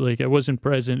like I wasn't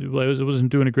present. I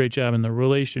wasn't doing a great job in the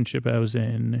relationship I was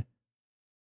in.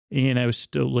 And I was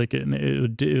still like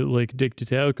addicted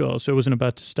to alcohol. So I wasn't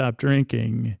about to stop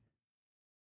drinking.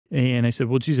 And I said,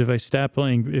 well, geez, if I stop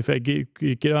playing, if I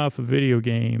get off of video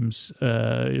games,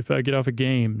 if I get off of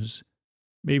games,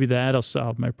 maybe that'll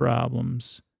solve my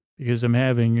problems. Because I'm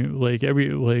having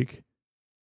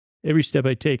every step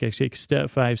I take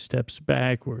 5 steps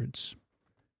backwards.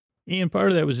 And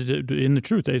part of that was in the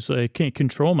truth. I can't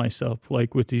control myself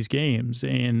like with these games.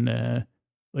 And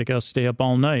like I'll stay up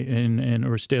all night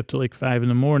or stay up till like 5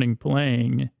 a.m.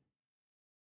 playing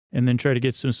and then try to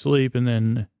get some sleep and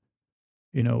then,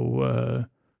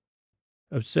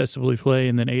 obsessively play.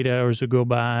 And then 8 hours will go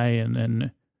by and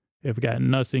then I've got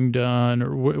nothing done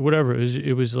or whatever.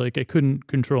 It was like I couldn't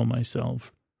control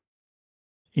myself.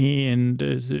 And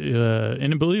believe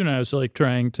it or not, I was like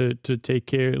trying to take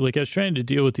care, like I was trying to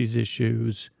deal with these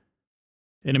issues.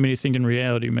 And I mean, I think in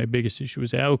reality, my biggest issue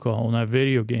was alcohol, not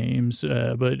video games.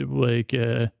 But like,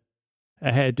 I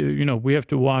had to, we have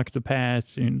to walk the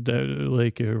path and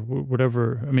or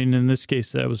whatever. I mean, in this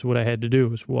case, that was what I had to do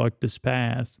was walk this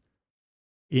path.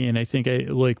 And I think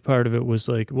part of it was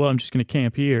like, well, I'm just going to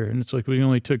camp here. And it's like, we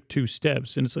only took 2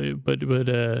 steps. And it's like, but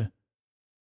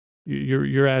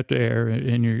you're out there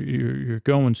and you're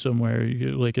going somewhere.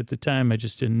 Like at the time, I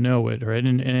just didn't know it or I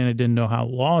didn't know how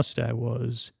lost I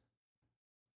was.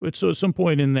 But so at some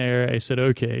point in there, I said,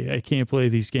 okay, I can't play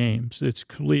these games. It's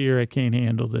clear I can't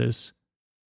handle this.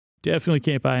 Definitely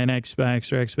can't buy an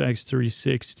Xbox or Xbox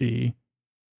 360.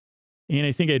 And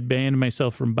I think I'd banned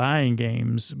myself from buying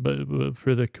games, but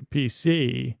for the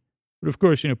PC. But of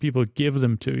course, people give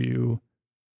them to you.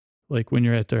 Like when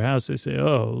you're at their house, they say,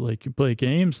 oh, like you play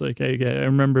games? Like I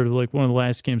remember like one of the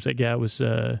last games I got was,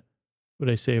 what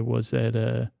I say was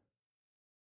that,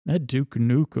 not Duke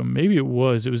Nukem. Maybe it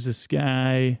was this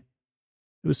guy.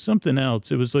 It was something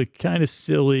else. It was like kind of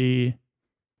silly.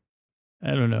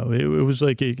 I don't know. It was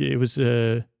like, I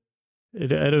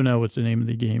don't know what the name of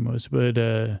the game was,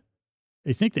 but,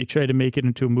 I think they tried to make it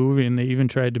into a movie and they even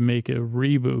tried to make a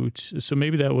reboot. So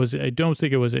maybe that was, I don't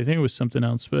think it was, I think it was something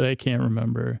else, but I can't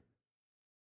remember.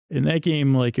 In that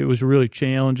game, like it was really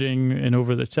challenging and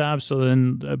over the top. So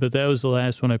then, but that was the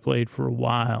last one I played for a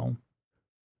while.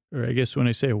 Or I guess when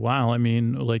I say a while, I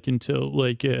mean like until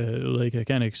like I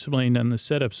kind of explained on the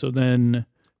setup. So then,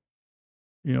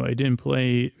 I didn't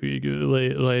play,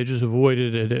 like I just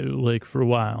avoided it like for a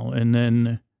while. And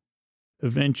then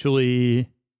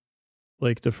eventually,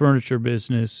 like the furniture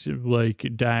business,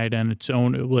 like died on its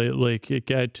own. Like it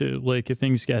got to, like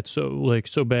things got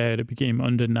so bad, it became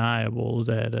undeniable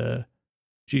that,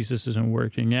 Jesus isn't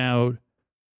working out.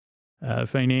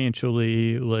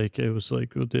 Financially, like it was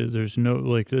like, there's no,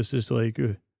 like this is like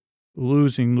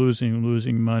losing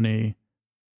money.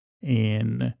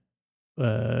 And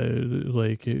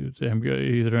Either I'm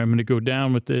going to go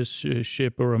down with this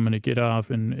ship or I'm going to get off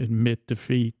and admit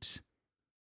defeat.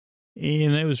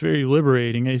 And that was very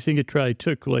liberating. I think it probably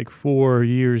took like 4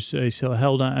 years. I still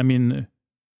held on. I mean,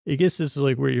 I guess this is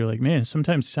like where you're like, man,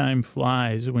 sometimes time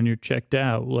flies when you're checked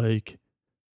out. Like,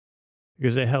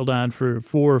 because I held on for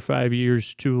 4 or 5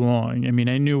 years too long. I mean,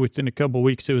 I knew within a couple of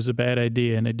weeks it was a bad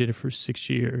idea, and I did it for 6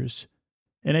 years.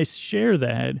 And I share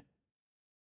that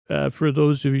for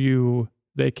those of you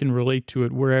that can relate to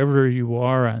it, wherever you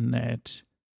are on that.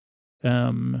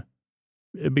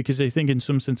 Because I think in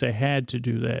some sense I had to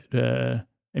do that.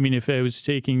 I mean, if I was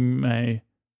taking my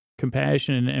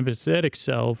compassionate and empathetic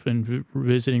self and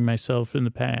visiting myself in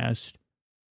the past,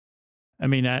 I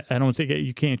mean, I don't think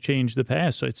you can't change the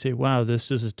past. So I'd say, wow,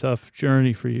 this is a tough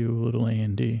journey for you, little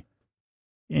Andy.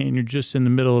 And you're just in the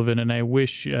middle of it. And I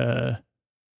wish, I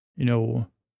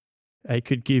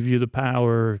could give you the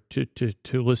power to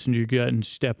listen to your gut and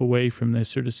step away from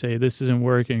this, or to say this isn't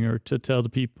working, or to tell the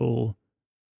people,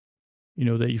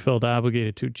 that you felt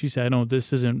obligated to. Geez,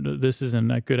 this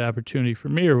isn't a good opportunity for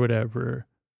me or whatever.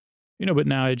 But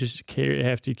now I just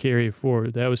have to carry it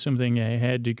forward. That was something I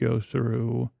had to go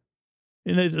through.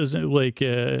 And it doesn't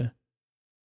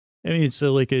it's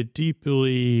like a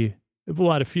deeply, I have a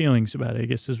lot of feelings about it, I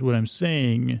guess is what I'm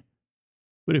saying.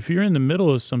 But if you're in the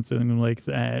middle of something like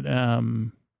that,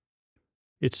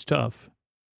 it's tough.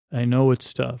 I know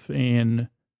it's tough. And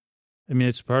I mean,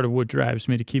 it's part of what drives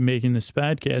me to keep making this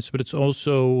podcast, but it's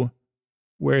also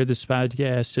where this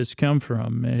podcast has come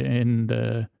from.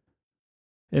 And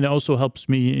it also helps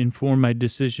me inform my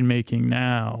decision-making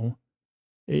now.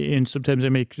 And sometimes I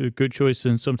make good choices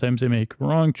and sometimes I make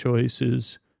wrong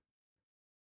choices.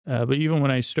 But even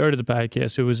when I started the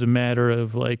podcast, it was a matter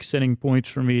of like setting points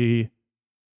for me.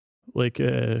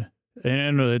 And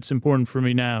I know it's important for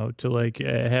me now to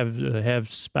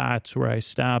have spots where I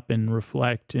stop and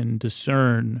reflect and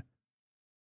discern,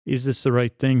 is this the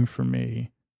right thing for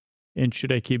me? And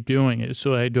should I keep doing it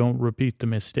so I don't repeat the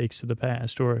mistakes of the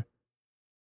past? Or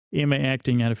am I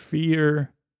acting out of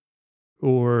fear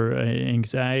or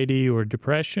anxiety or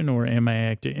depression, or am I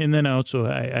acting? And then also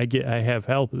I have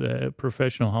help,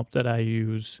 professional help that I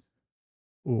use,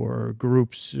 or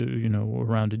groups,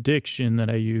 around addiction that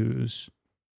I use,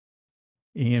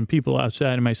 and people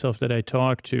outside of myself that I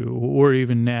talk to, or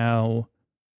even now,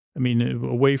 I mean,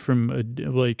 away from,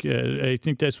 I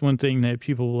think that's one thing that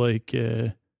people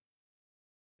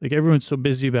everyone's so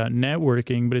busy about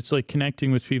networking, but it's like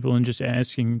connecting with people and just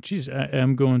asking, geez,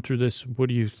 I'm going through this. What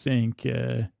do you think?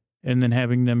 And then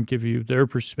having them give you their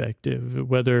perspective,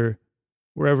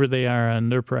 wherever they are on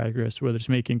their progress, whether it's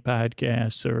making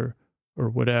podcasts or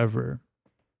whatever.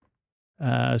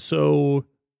 So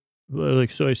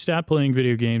I stopped playing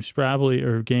video games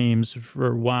games for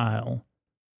a while.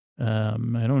 I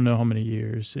don't know how many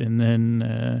years. And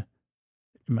then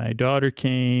my daughter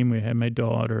came, we had my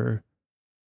daughter.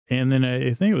 And then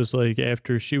I think it was like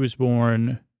after she was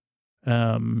born,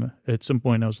 at some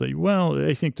point I was like, well,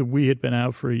 I think the Wii had been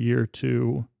out for a year or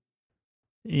two.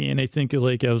 And I think I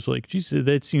was like, geez,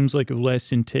 that seems like a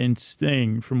less intense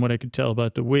thing from what I could tell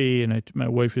about the Wii. And my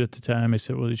wife at the time, I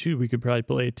said, well, we could probably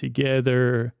play it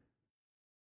together.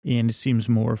 And it seems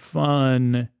more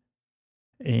fun.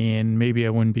 And maybe I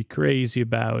wouldn't be crazy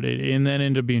about it. And that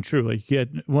ended up being true.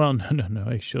 No,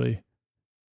 actually.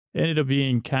 Ended up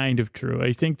being kind of true.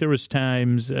 I think there was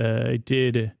times I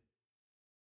did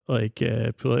play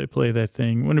that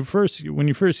thing. When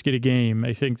you first get a game,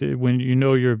 I think that when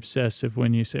you're obsessive,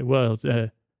 when you say, well,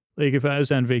 if I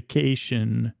was on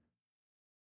vacation,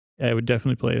 I would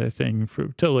definitely play that thing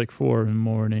till like 4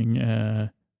 a.m,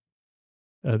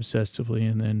 obsessively,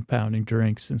 and then pounding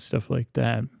drinks and stuff like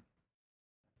that.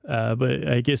 But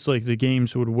I guess the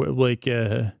games would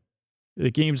the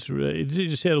games, they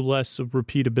just had less of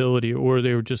repeatability, or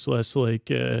they were just less playing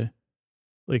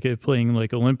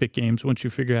Olympic games. Once you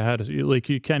figure out how to,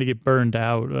 you kind of get burned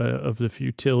out of the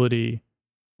futility,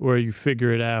 or you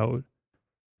figure it out,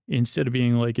 instead of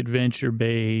being adventure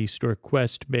based or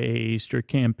quest based or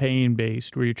campaign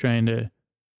based, where you're trying to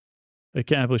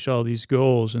accomplish all these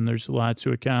goals and there's a lot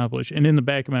to accomplish. And in the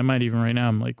back of my mind, even right now,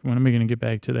 I'm like, when am I going to get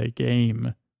back to that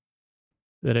game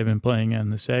that I've been playing on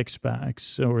this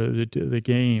Xbox, or the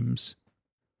games?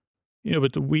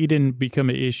 But the Wii didn't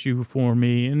become an issue for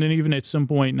me. And then even at some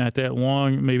point, not that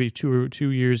long, maybe 2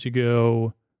 years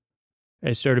ago,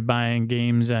 I started buying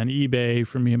games on eBay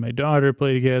for me and my daughter to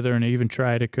play together. And I even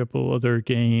tried a couple other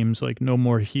games like No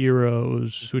More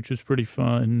Heroes, which was pretty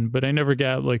fun. But I never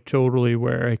got totally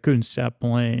where I couldn't stop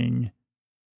playing.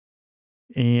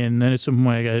 And then at some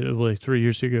point, I got like 3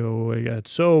 years ago, I got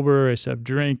sober. I stopped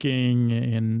drinking,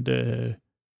 and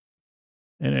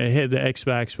I had the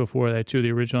Xbox before that too,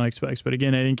 the original Xbox. But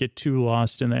again, I didn't get too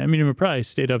lost in that. I mean, I would probably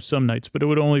stayed up some nights, but it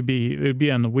would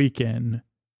be on the weekend.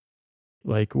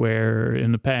 Like where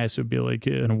in the past it would be like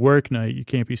on a work night, you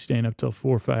can't be staying up till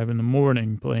 4 or 5 in the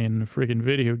morning playing a freaking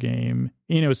video game.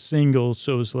 You know, single,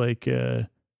 so it was like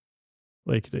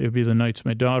it'd be the nights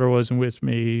my daughter wasn't with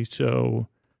me. So,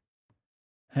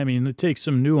 I mean, it takes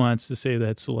some nuance to say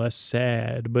that's less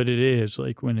sad, but it is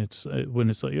like when it's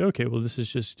like, okay, well, this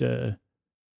is just,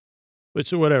 but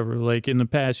so whatever, like in the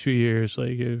past few years,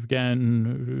 like I've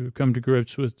come to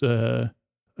grips with,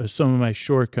 some of my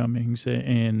shortcomings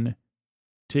and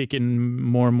taken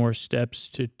more and more steps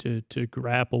to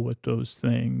grapple with those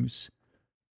things.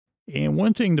 And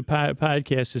one thing the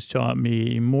podcast has taught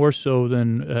me more so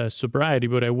than sobriety,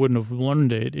 but I wouldn't have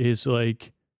learned it, is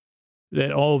like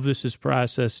that all of this is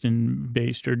processed and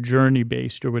based or journey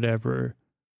based or whatever.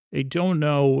 I don't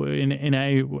know. And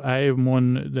I am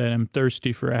one that I'm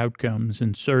thirsty for outcomes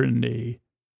and certainty.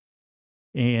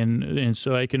 And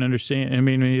so I can understand. I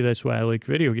mean, maybe that's why I like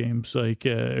video games, like,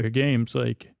 or games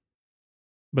like,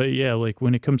 but yeah, like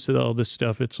when it comes to all this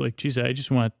stuff, it's like, geez, I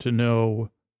just want to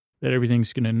know that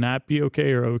everything's going to not be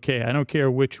okay or okay. I don't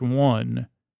care which one.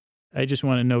 I just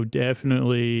want to know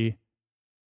definitely,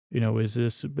 you know, is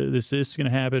this going to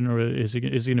happen, or is it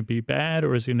going to be bad,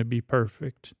 or is it going to be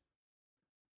perfect?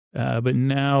 But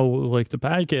now, like the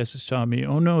podcast has taught me,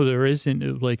 oh no, there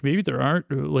isn't. Like maybe there aren't.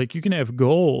 Like you can have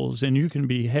goals and you can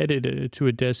be headed to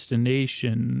a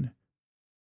destination.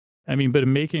 I mean, but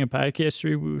making a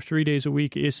podcast 3 days a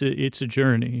week, it's a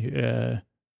journey.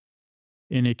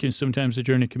 And it can, sometimes the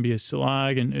journey can be a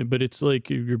slog, but it's like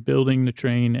you're building the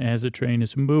train as the train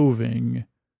is moving.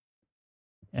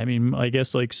 I mean, I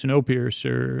guess like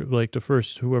Snowpiercer, like the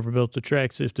first, whoever built the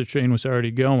tracks, if the train was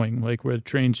already going, like where the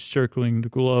train's circling the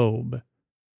globe.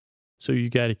 So you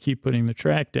got to keep putting the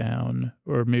track down,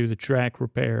 or maybe the track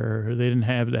repair. They didn't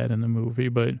have that in the movie,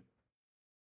 but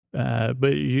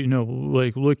you know,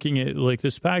 like looking at like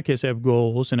this podcast, I have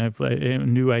goals and I have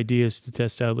new ideas to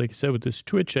test out. Like I said, with this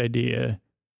Twitch idea,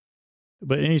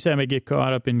 but anytime I get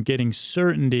caught up in getting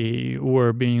certainty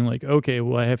or being like, okay,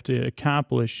 well, I have to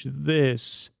accomplish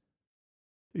this.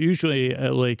 Usually,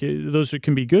 those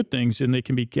can be good things, and they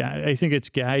can be. I think it's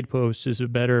guideposts is a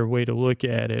better way to look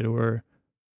at it, or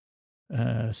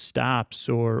stops,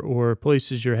 or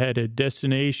places you're headed,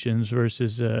 destinations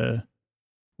versus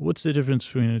what's the difference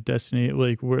between a destination,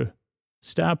 like where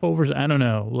stopovers? I don't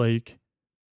know. Like,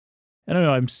 I don't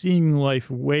know. I'm seeing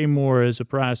life way more as a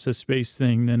process-based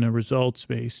thing than a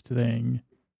results-based thing.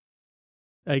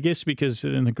 I guess because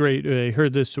I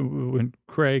heard this when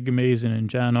Craig Mazin and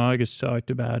John August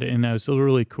talked about it, and I was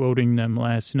literally quoting them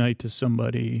last night to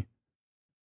somebody.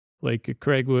 Like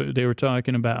Craig, they were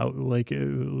talking about like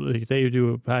they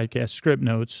do a podcast, script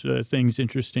notes, things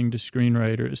interesting to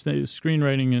screenwriters,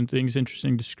 screenwriting and things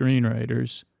interesting to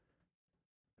screenwriters.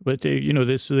 But they, you know,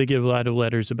 they give a lot of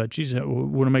letters about, geez,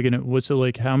 what am I going to, what's it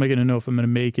like, how am I going to know if I'm going to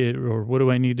make it, or what do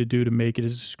I need to do to make it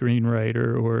as a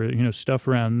screenwriter, or, you know, stuff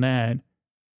around that.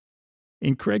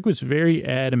 And Craig was very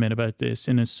adamant about this,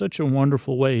 and in such a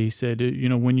wonderful way. He said, you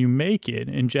know, when you make it,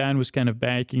 and John was kind of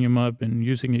backing him up and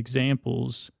using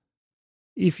examples,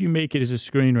 if you make it as a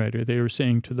screenwriter, they were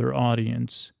saying to their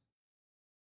audience,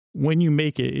 when you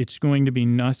make it, it's going to be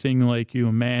nothing like you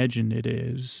imagined it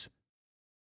is.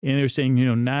 And they're saying, you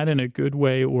know, not in a good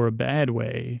way or a bad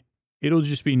way. It'll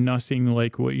just be nothing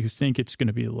like what you think it's going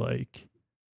to be like.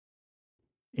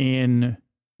 And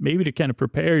maybe to kind of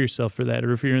prepare yourself for that,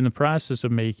 or if you're in the process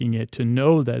of making it, to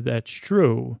know that that's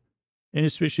true. And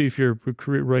especially if you're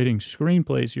writing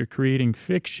screenplays, you're creating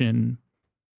fiction,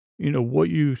 you know, what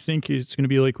you think it's going to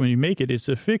be like when you make it is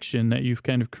a fiction that you've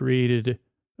kind of created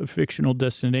a fictional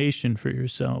destination for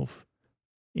yourself.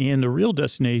 And the real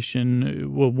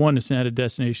destination, well, one, it's not a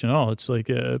destination at all. It's like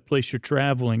a place you're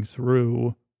traveling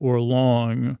through or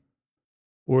along,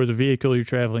 or the vehicle you're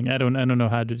traveling. I don't know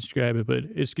how to describe it, but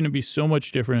it's going to be so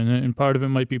much different. And part of it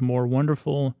might be more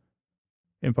wonderful,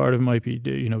 and part of it might be,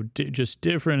 you know, just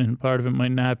different, and part of it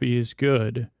might not be as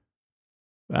good.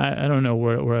 I don't know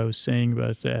where I was saying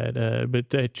about that, but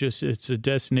that just, it's a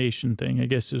destination thing, I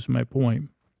guess is my point,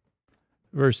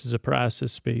 versus a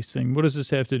process-based thing. What does this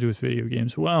have to do with video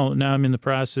games? Well, now I'm in the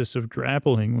process of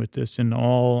grappling with this in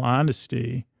all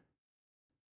honesty.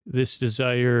 This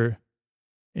desire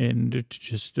and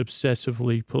just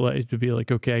obsessively polite to be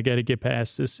like, okay, I got to get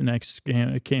past this next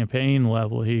campaign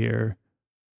level here.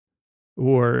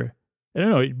 Or I don't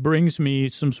know, it brings me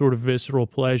some sort of visceral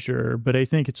pleasure, but I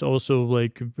think it's also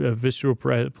like a visceral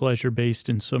pleasure based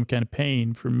in some kind of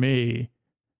pain for me.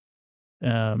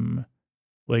 Um,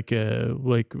 like a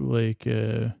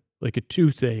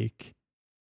toothache.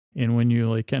 And when you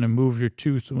like kind of move your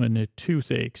tooth when a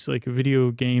tooth aches, like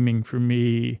video gaming for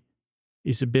me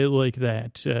is a bit like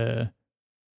that.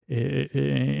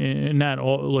 Not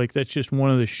all, like that's just one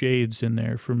of the shades in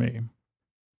there for me.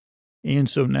 And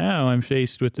so now I'm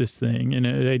faced with this thing, and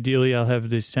ideally I'll have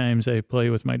these times I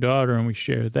play with my daughter and we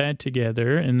share that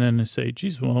together, and then I say,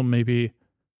 geez, well, maybe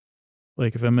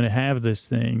like if I'm going to have this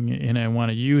thing and I want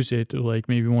to use it, like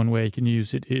maybe one way I can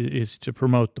use it is to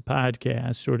promote the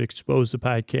podcast or to expose the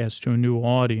podcast to a new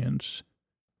audience.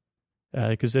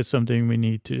 Because that's something we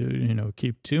need to,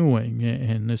 keep doing.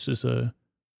 And this is a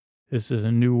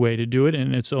new way to do it.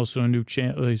 And it's also a new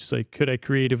channel. It's like, could I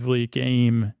creatively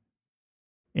game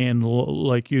and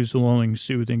like use lulling,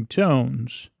 soothing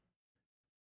tones?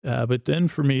 But then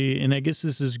for me, and I guess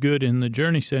this is good in the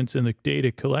journey sense and the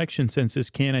data collection sense,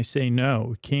 is can I say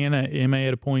no? Am I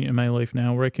at a point in my life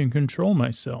now where I can control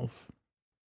myself?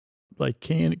 Like,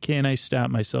 can I stop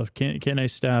myself? Can I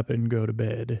stop and go to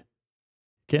bed?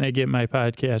 Can I get my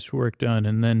podcast work done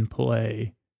and then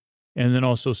play? And then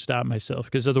also stop myself?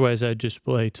 Because otherwise I'd just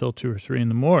play till 2 or 3 in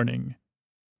the morning.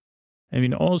 I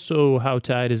mean, also, how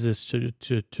tied is this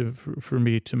for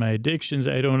me to my addictions?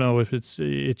 I don't know if it's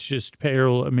just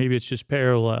parallel. Maybe it's just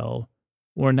parallel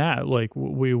or not. Like,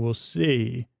 we will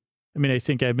see. I mean, I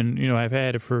think I've been, I've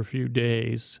had it for a few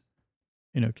days,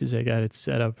 because I got it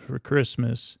set up for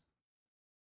Christmas.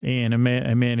 And I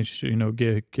managed to,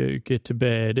 get to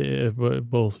bed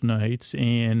both nights.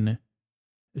 And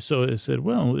so I said,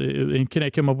 well, and can I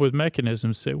come up with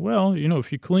mechanisms? Say, well,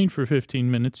 if you clean for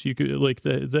 15 minutes, you could like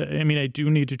I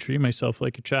do need to treat myself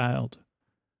like a child.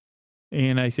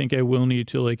 And I think I will need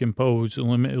to like impose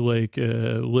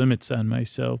limits on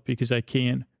myself because I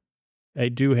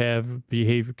do have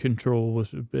behavior control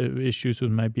with issues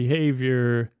with my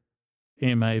behavior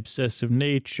and my obsessive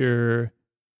nature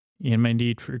and my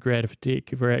need for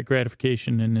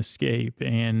gratification and escape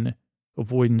and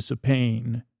avoidance of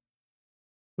pain.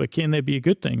 But can that be a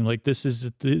good thing? Like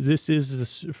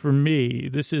for me,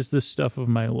 this is the stuff of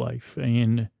my life.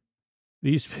 And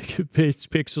these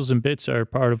pixels and bits are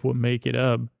part of what make it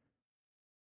up.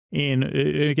 And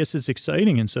I guess it's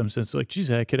exciting in some sense. Like, geez,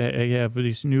 I have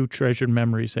these new treasured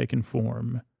memories I can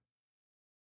form.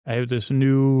 I have this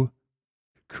new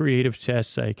creative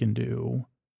tests I can do.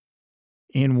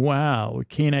 And wow,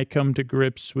 can I come to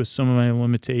grips with some of my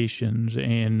limitations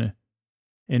and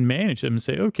manage them and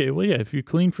say, okay, well, yeah, if you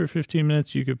clean for 15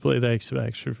 minutes, you could play the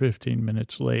Xbox for 15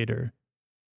 minutes later.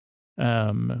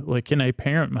 Like, can I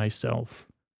parent myself?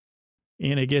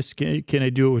 And I guess, can I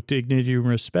do it with dignity and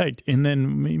respect? And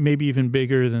then maybe even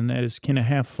bigger than that is, can I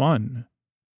have fun?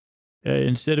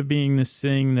 Instead of being this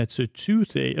thing that's a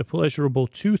pleasurable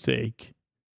toothache,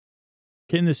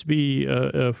 can this be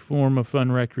a form of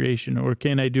fun recreation? Or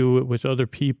can I do it with other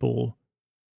people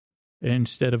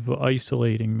instead of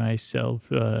isolating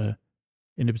myself and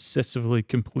obsessively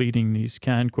completing these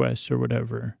conquests or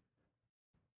whatever?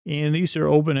 And these are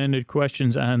open-ended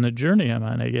questions on the journey I'm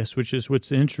on, I guess, which is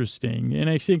what's interesting. And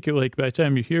I think, like, by the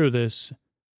time you hear this,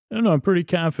 I don't know, I'm pretty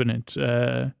confident.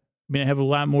 I have a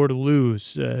lot more to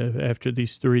lose after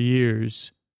these 3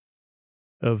 years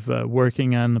of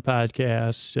working on the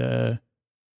podcast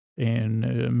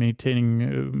and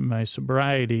maintaining my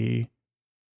sobriety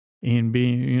and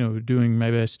being, doing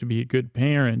my best to be a good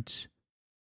parent,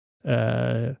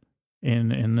 and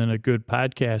then a good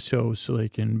podcast host, so I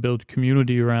can build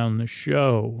community around the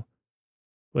show.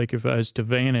 Like if I was to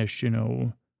vanish,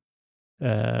 into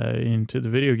the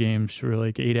video games for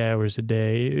like 8 hours a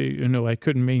day, I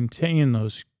couldn't maintain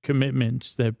those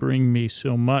commitments that bring me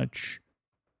so much,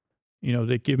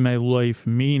 that give my life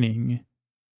meaning.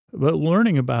 But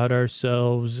learning about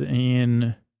ourselves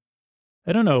and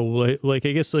I don't know, like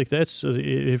I guess like that's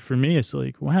for me. It's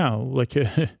like, wow, like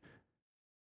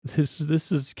this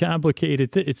is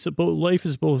complicated. It's about life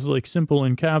is both like simple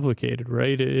and complicated,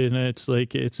 right? And it's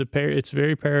like it's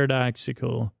very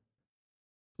paradoxical.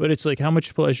 But it's like, how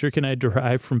much pleasure can I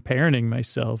derive from parenting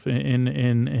myself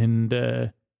and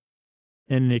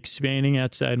expanding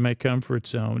outside my comfort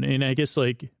zone? And I guess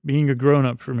like being a grown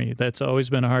up for me, that's always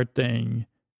been a hard thing.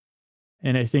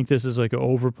 And I think this is like an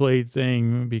overplayed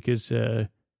thing because, but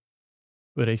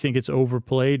I think it's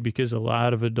overplayed because a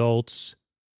lot of adults,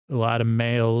 a lot of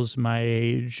males my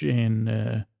age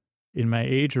and in my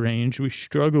age range, we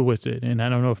struggle with it. And I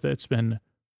don't know if that's been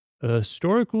a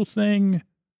historical thing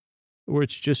or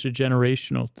it's just a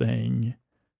generational thing.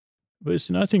 but it's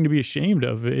nothing to be ashamed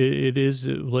of. It is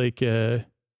like, I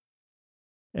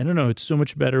don't know, it's so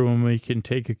much better when we can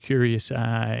take a curious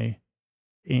eye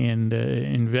and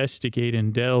investigate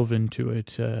and delve into it.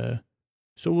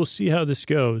 So we'll see how this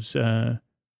goes. I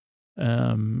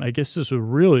guess this was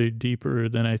really deeper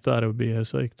than I thought it would be. I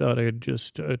was like, thought I'd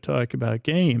just talk about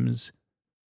games.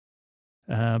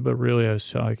 But really I was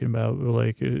talking about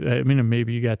like, I mean,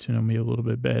 maybe you got to know me a little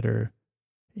bit better.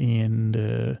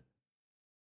 And,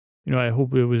 I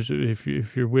hope it was, if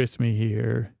you're with me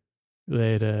here,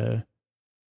 that,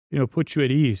 put you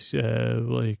at ease,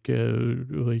 like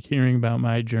hearing about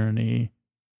my journey,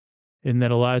 and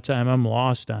that a lot of time I'm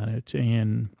lost on it.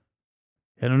 And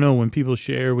I don't know, when people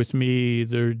share with me,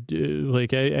 they're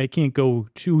like, I can't go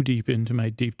too deep into my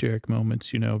deep, dark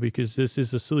moments, because this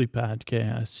is a silly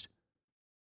podcast.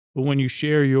 But when you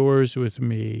share yours with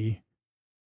me,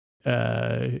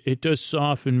 it does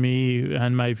soften me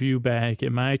on my view back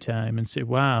at my time and say,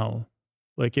 wow.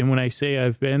 Like, and when I say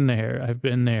I've been there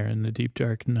in the deep,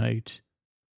 dark night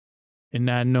and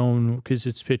not known because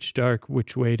it's pitch dark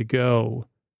which way to go,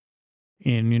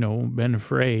 and, been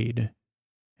afraid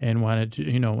and wanted to,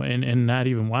 and not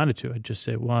even wanted to. I just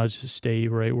said, well, I'll just stay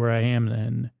right where I am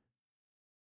then.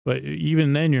 But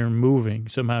even then you're moving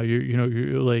somehow.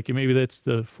 You're like, maybe that's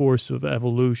the force of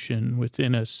evolution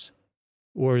within us,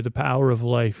 or the power of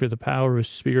life, or the power of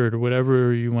spirit, or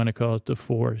whatever you want to call it, the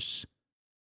force.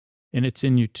 And it's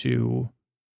in you too.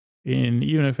 And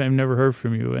even if I've never heard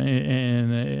from you,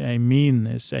 and I mean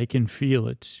this, I can feel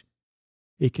it.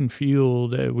 It can feel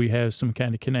that we have some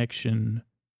kind of connection,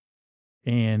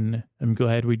 and I'm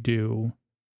glad we do.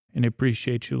 And I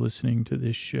appreciate you listening to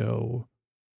this show.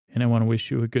 And I want to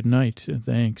wish you a good night.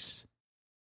 Thanks.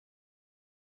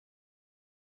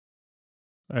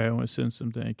 All right, I want to send some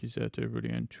thank yous out to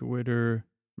everybody on Twitter.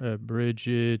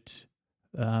 Bridget,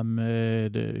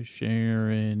 Ahmed,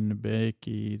 Sharon,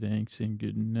 Becky, thanks and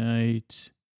good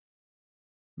night.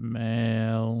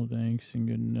 Mal, thanks and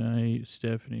good night.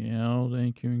 Stephanie L,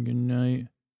 thank you and good night.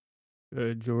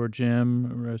 George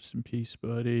M, rest in peace,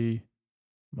 buddy.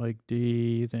 Mike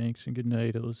D, thanks and good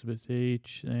night. Elizabeth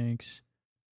H, thanks.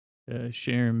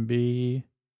 Sharon B,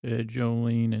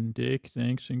 Jolene and Dick,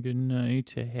 thanks and good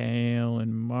night. Hale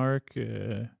and Mark,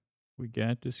 we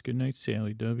got this. Good night.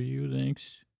 Sally W,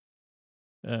 thanks.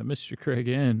 Mr. Craig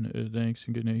N, thanks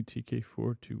and good night.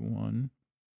 TK421.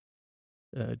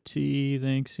 T,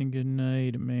 thanks and good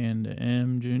night. Amanda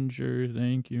M, Ginger,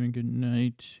 thank you and good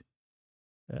night.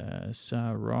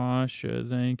 Sarosh,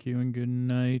 thank you and good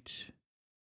night.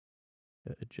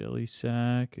 Jelly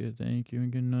Sack, thank you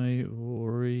and good night.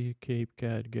 Lori, Cape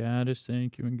Cod Goddess,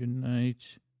 thank you and good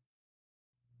night.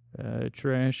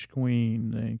 Trash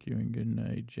Queen, thank you and good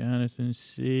night. Jonathan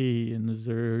C. in the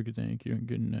Zerg, thank you and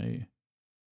good night.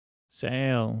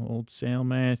 Sal, old Sal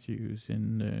Matthews,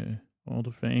 and all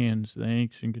the fans,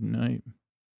 thanks and good night.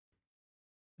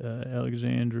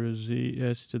 Alexandra Z,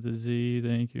 S to the Z,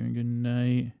 thank you and good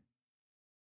night.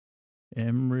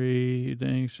 Emery,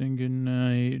 thanks and good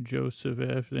night. Joseph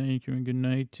F, thank you and good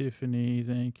night. Tiffany,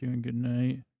 thank you and good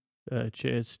night.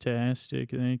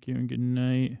 Chaz-tastic, thank you and good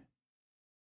night.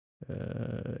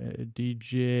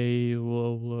 DJ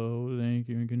Lolo, thank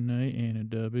you and good night. Anna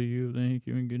W, thank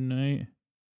you and good night.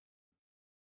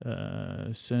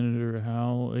 Senator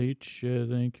Howell H,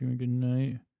 thank you and good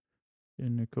night.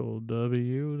 And Nicole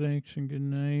W, thanks and good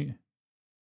night.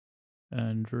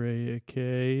 Andrea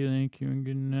K, thank you and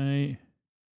good night.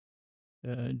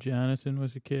 Jonathan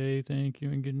with a K, thank you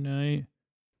and good night.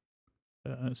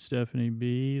 Stephanie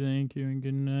B, thank you and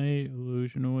good night.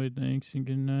 Illusionoid, thanks and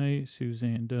good night.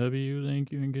 Suzanne W,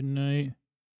 thank you and good night.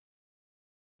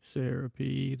 Sarah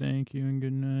P, thank you and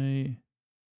good night.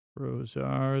 Rose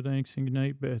R, thanks and good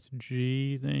night. Beth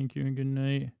G, thank you and good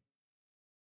night.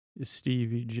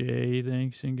 Stevie J,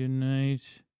 thanks and good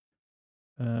night.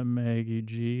 Maggie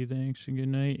G, thanks and good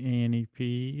night. Annie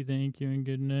P, thank you and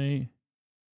good night.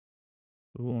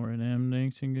 Lauren M,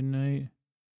 thanks and good night.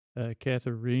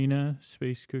 Katharina,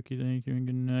 Space Cookie, thank you and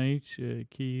good night.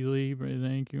 Keely,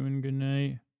 thank you and good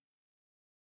night.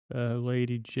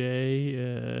 Lady J,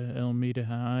 Elmita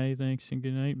High, thanks and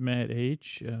good night. Matt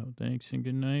H, thanks and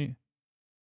good night.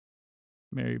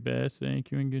 Mary Beth,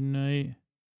 thank you and good night.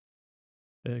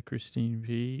 Christine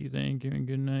V, thank you and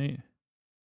good night.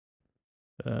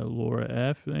 Laura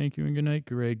F, thank you and good night.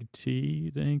 Greg T,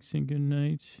 thanks and good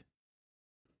night.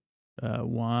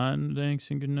 Juan, thanks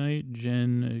and good night.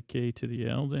 Jen K to the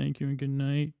L, thank you and good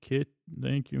night. Kit,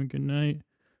 thank you and good night.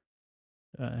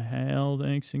 Hal,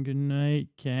 thanks and good night.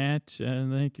 Kat,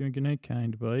 thank you and good night.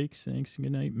 Kind Bikes, thanks and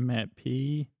good night. Matt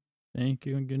P, thank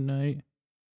you and good night.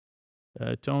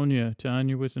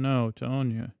 Tonya with an O,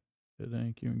 Tonya.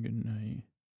 Thank you and good night.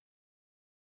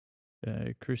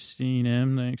 Christine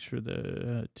M, thanks for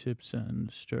the tips on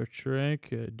Star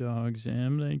Trek. Dogs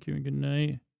M, thank you and good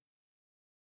night.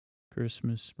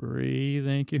 Christmas Spree,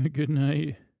 thank you and good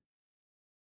night.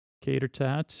 Cater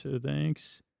Tot,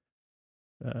 thanks.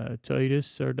 Titus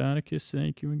Sardonicus,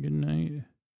 thank you and good night.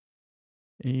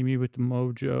 Amy with the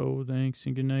mojo, thanks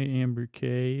and good night. Amber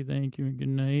K, thank you and good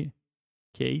night.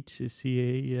 Kate,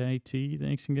 C-A-I-T,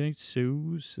 thanks and good night.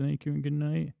 Suze, thank you and good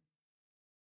night.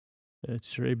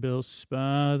 That's Ray Bill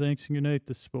Spa, thanks and good night.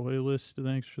 The Spoilist,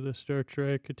 thanks for the Star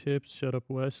Trek tips. Shut Up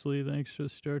Wesley, thanks for the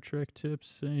Star Trek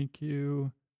tips, thank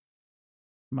you.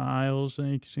 Miles,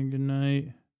 thanks and good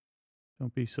night.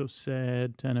 Don't be so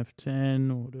sad. 10 of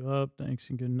 10. What up? Thanks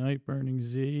and good night. Burning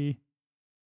Z.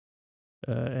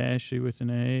 Ashley with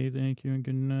an A. Thank you and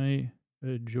good night.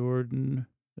 Jordan.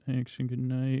 Thanks and good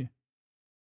night.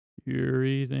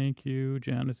 Yuri. Thank you.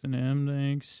 Jonathan M.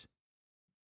 Thanks.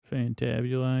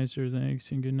 Fantabulizer.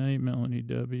 Thanks and good night. Melanie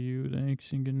W.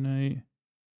 Thanks and good night.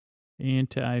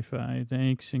 Anti-Fi.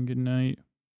 Thanks and good night.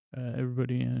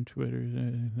 Everybody on Twitter.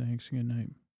 Thanks and good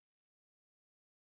night.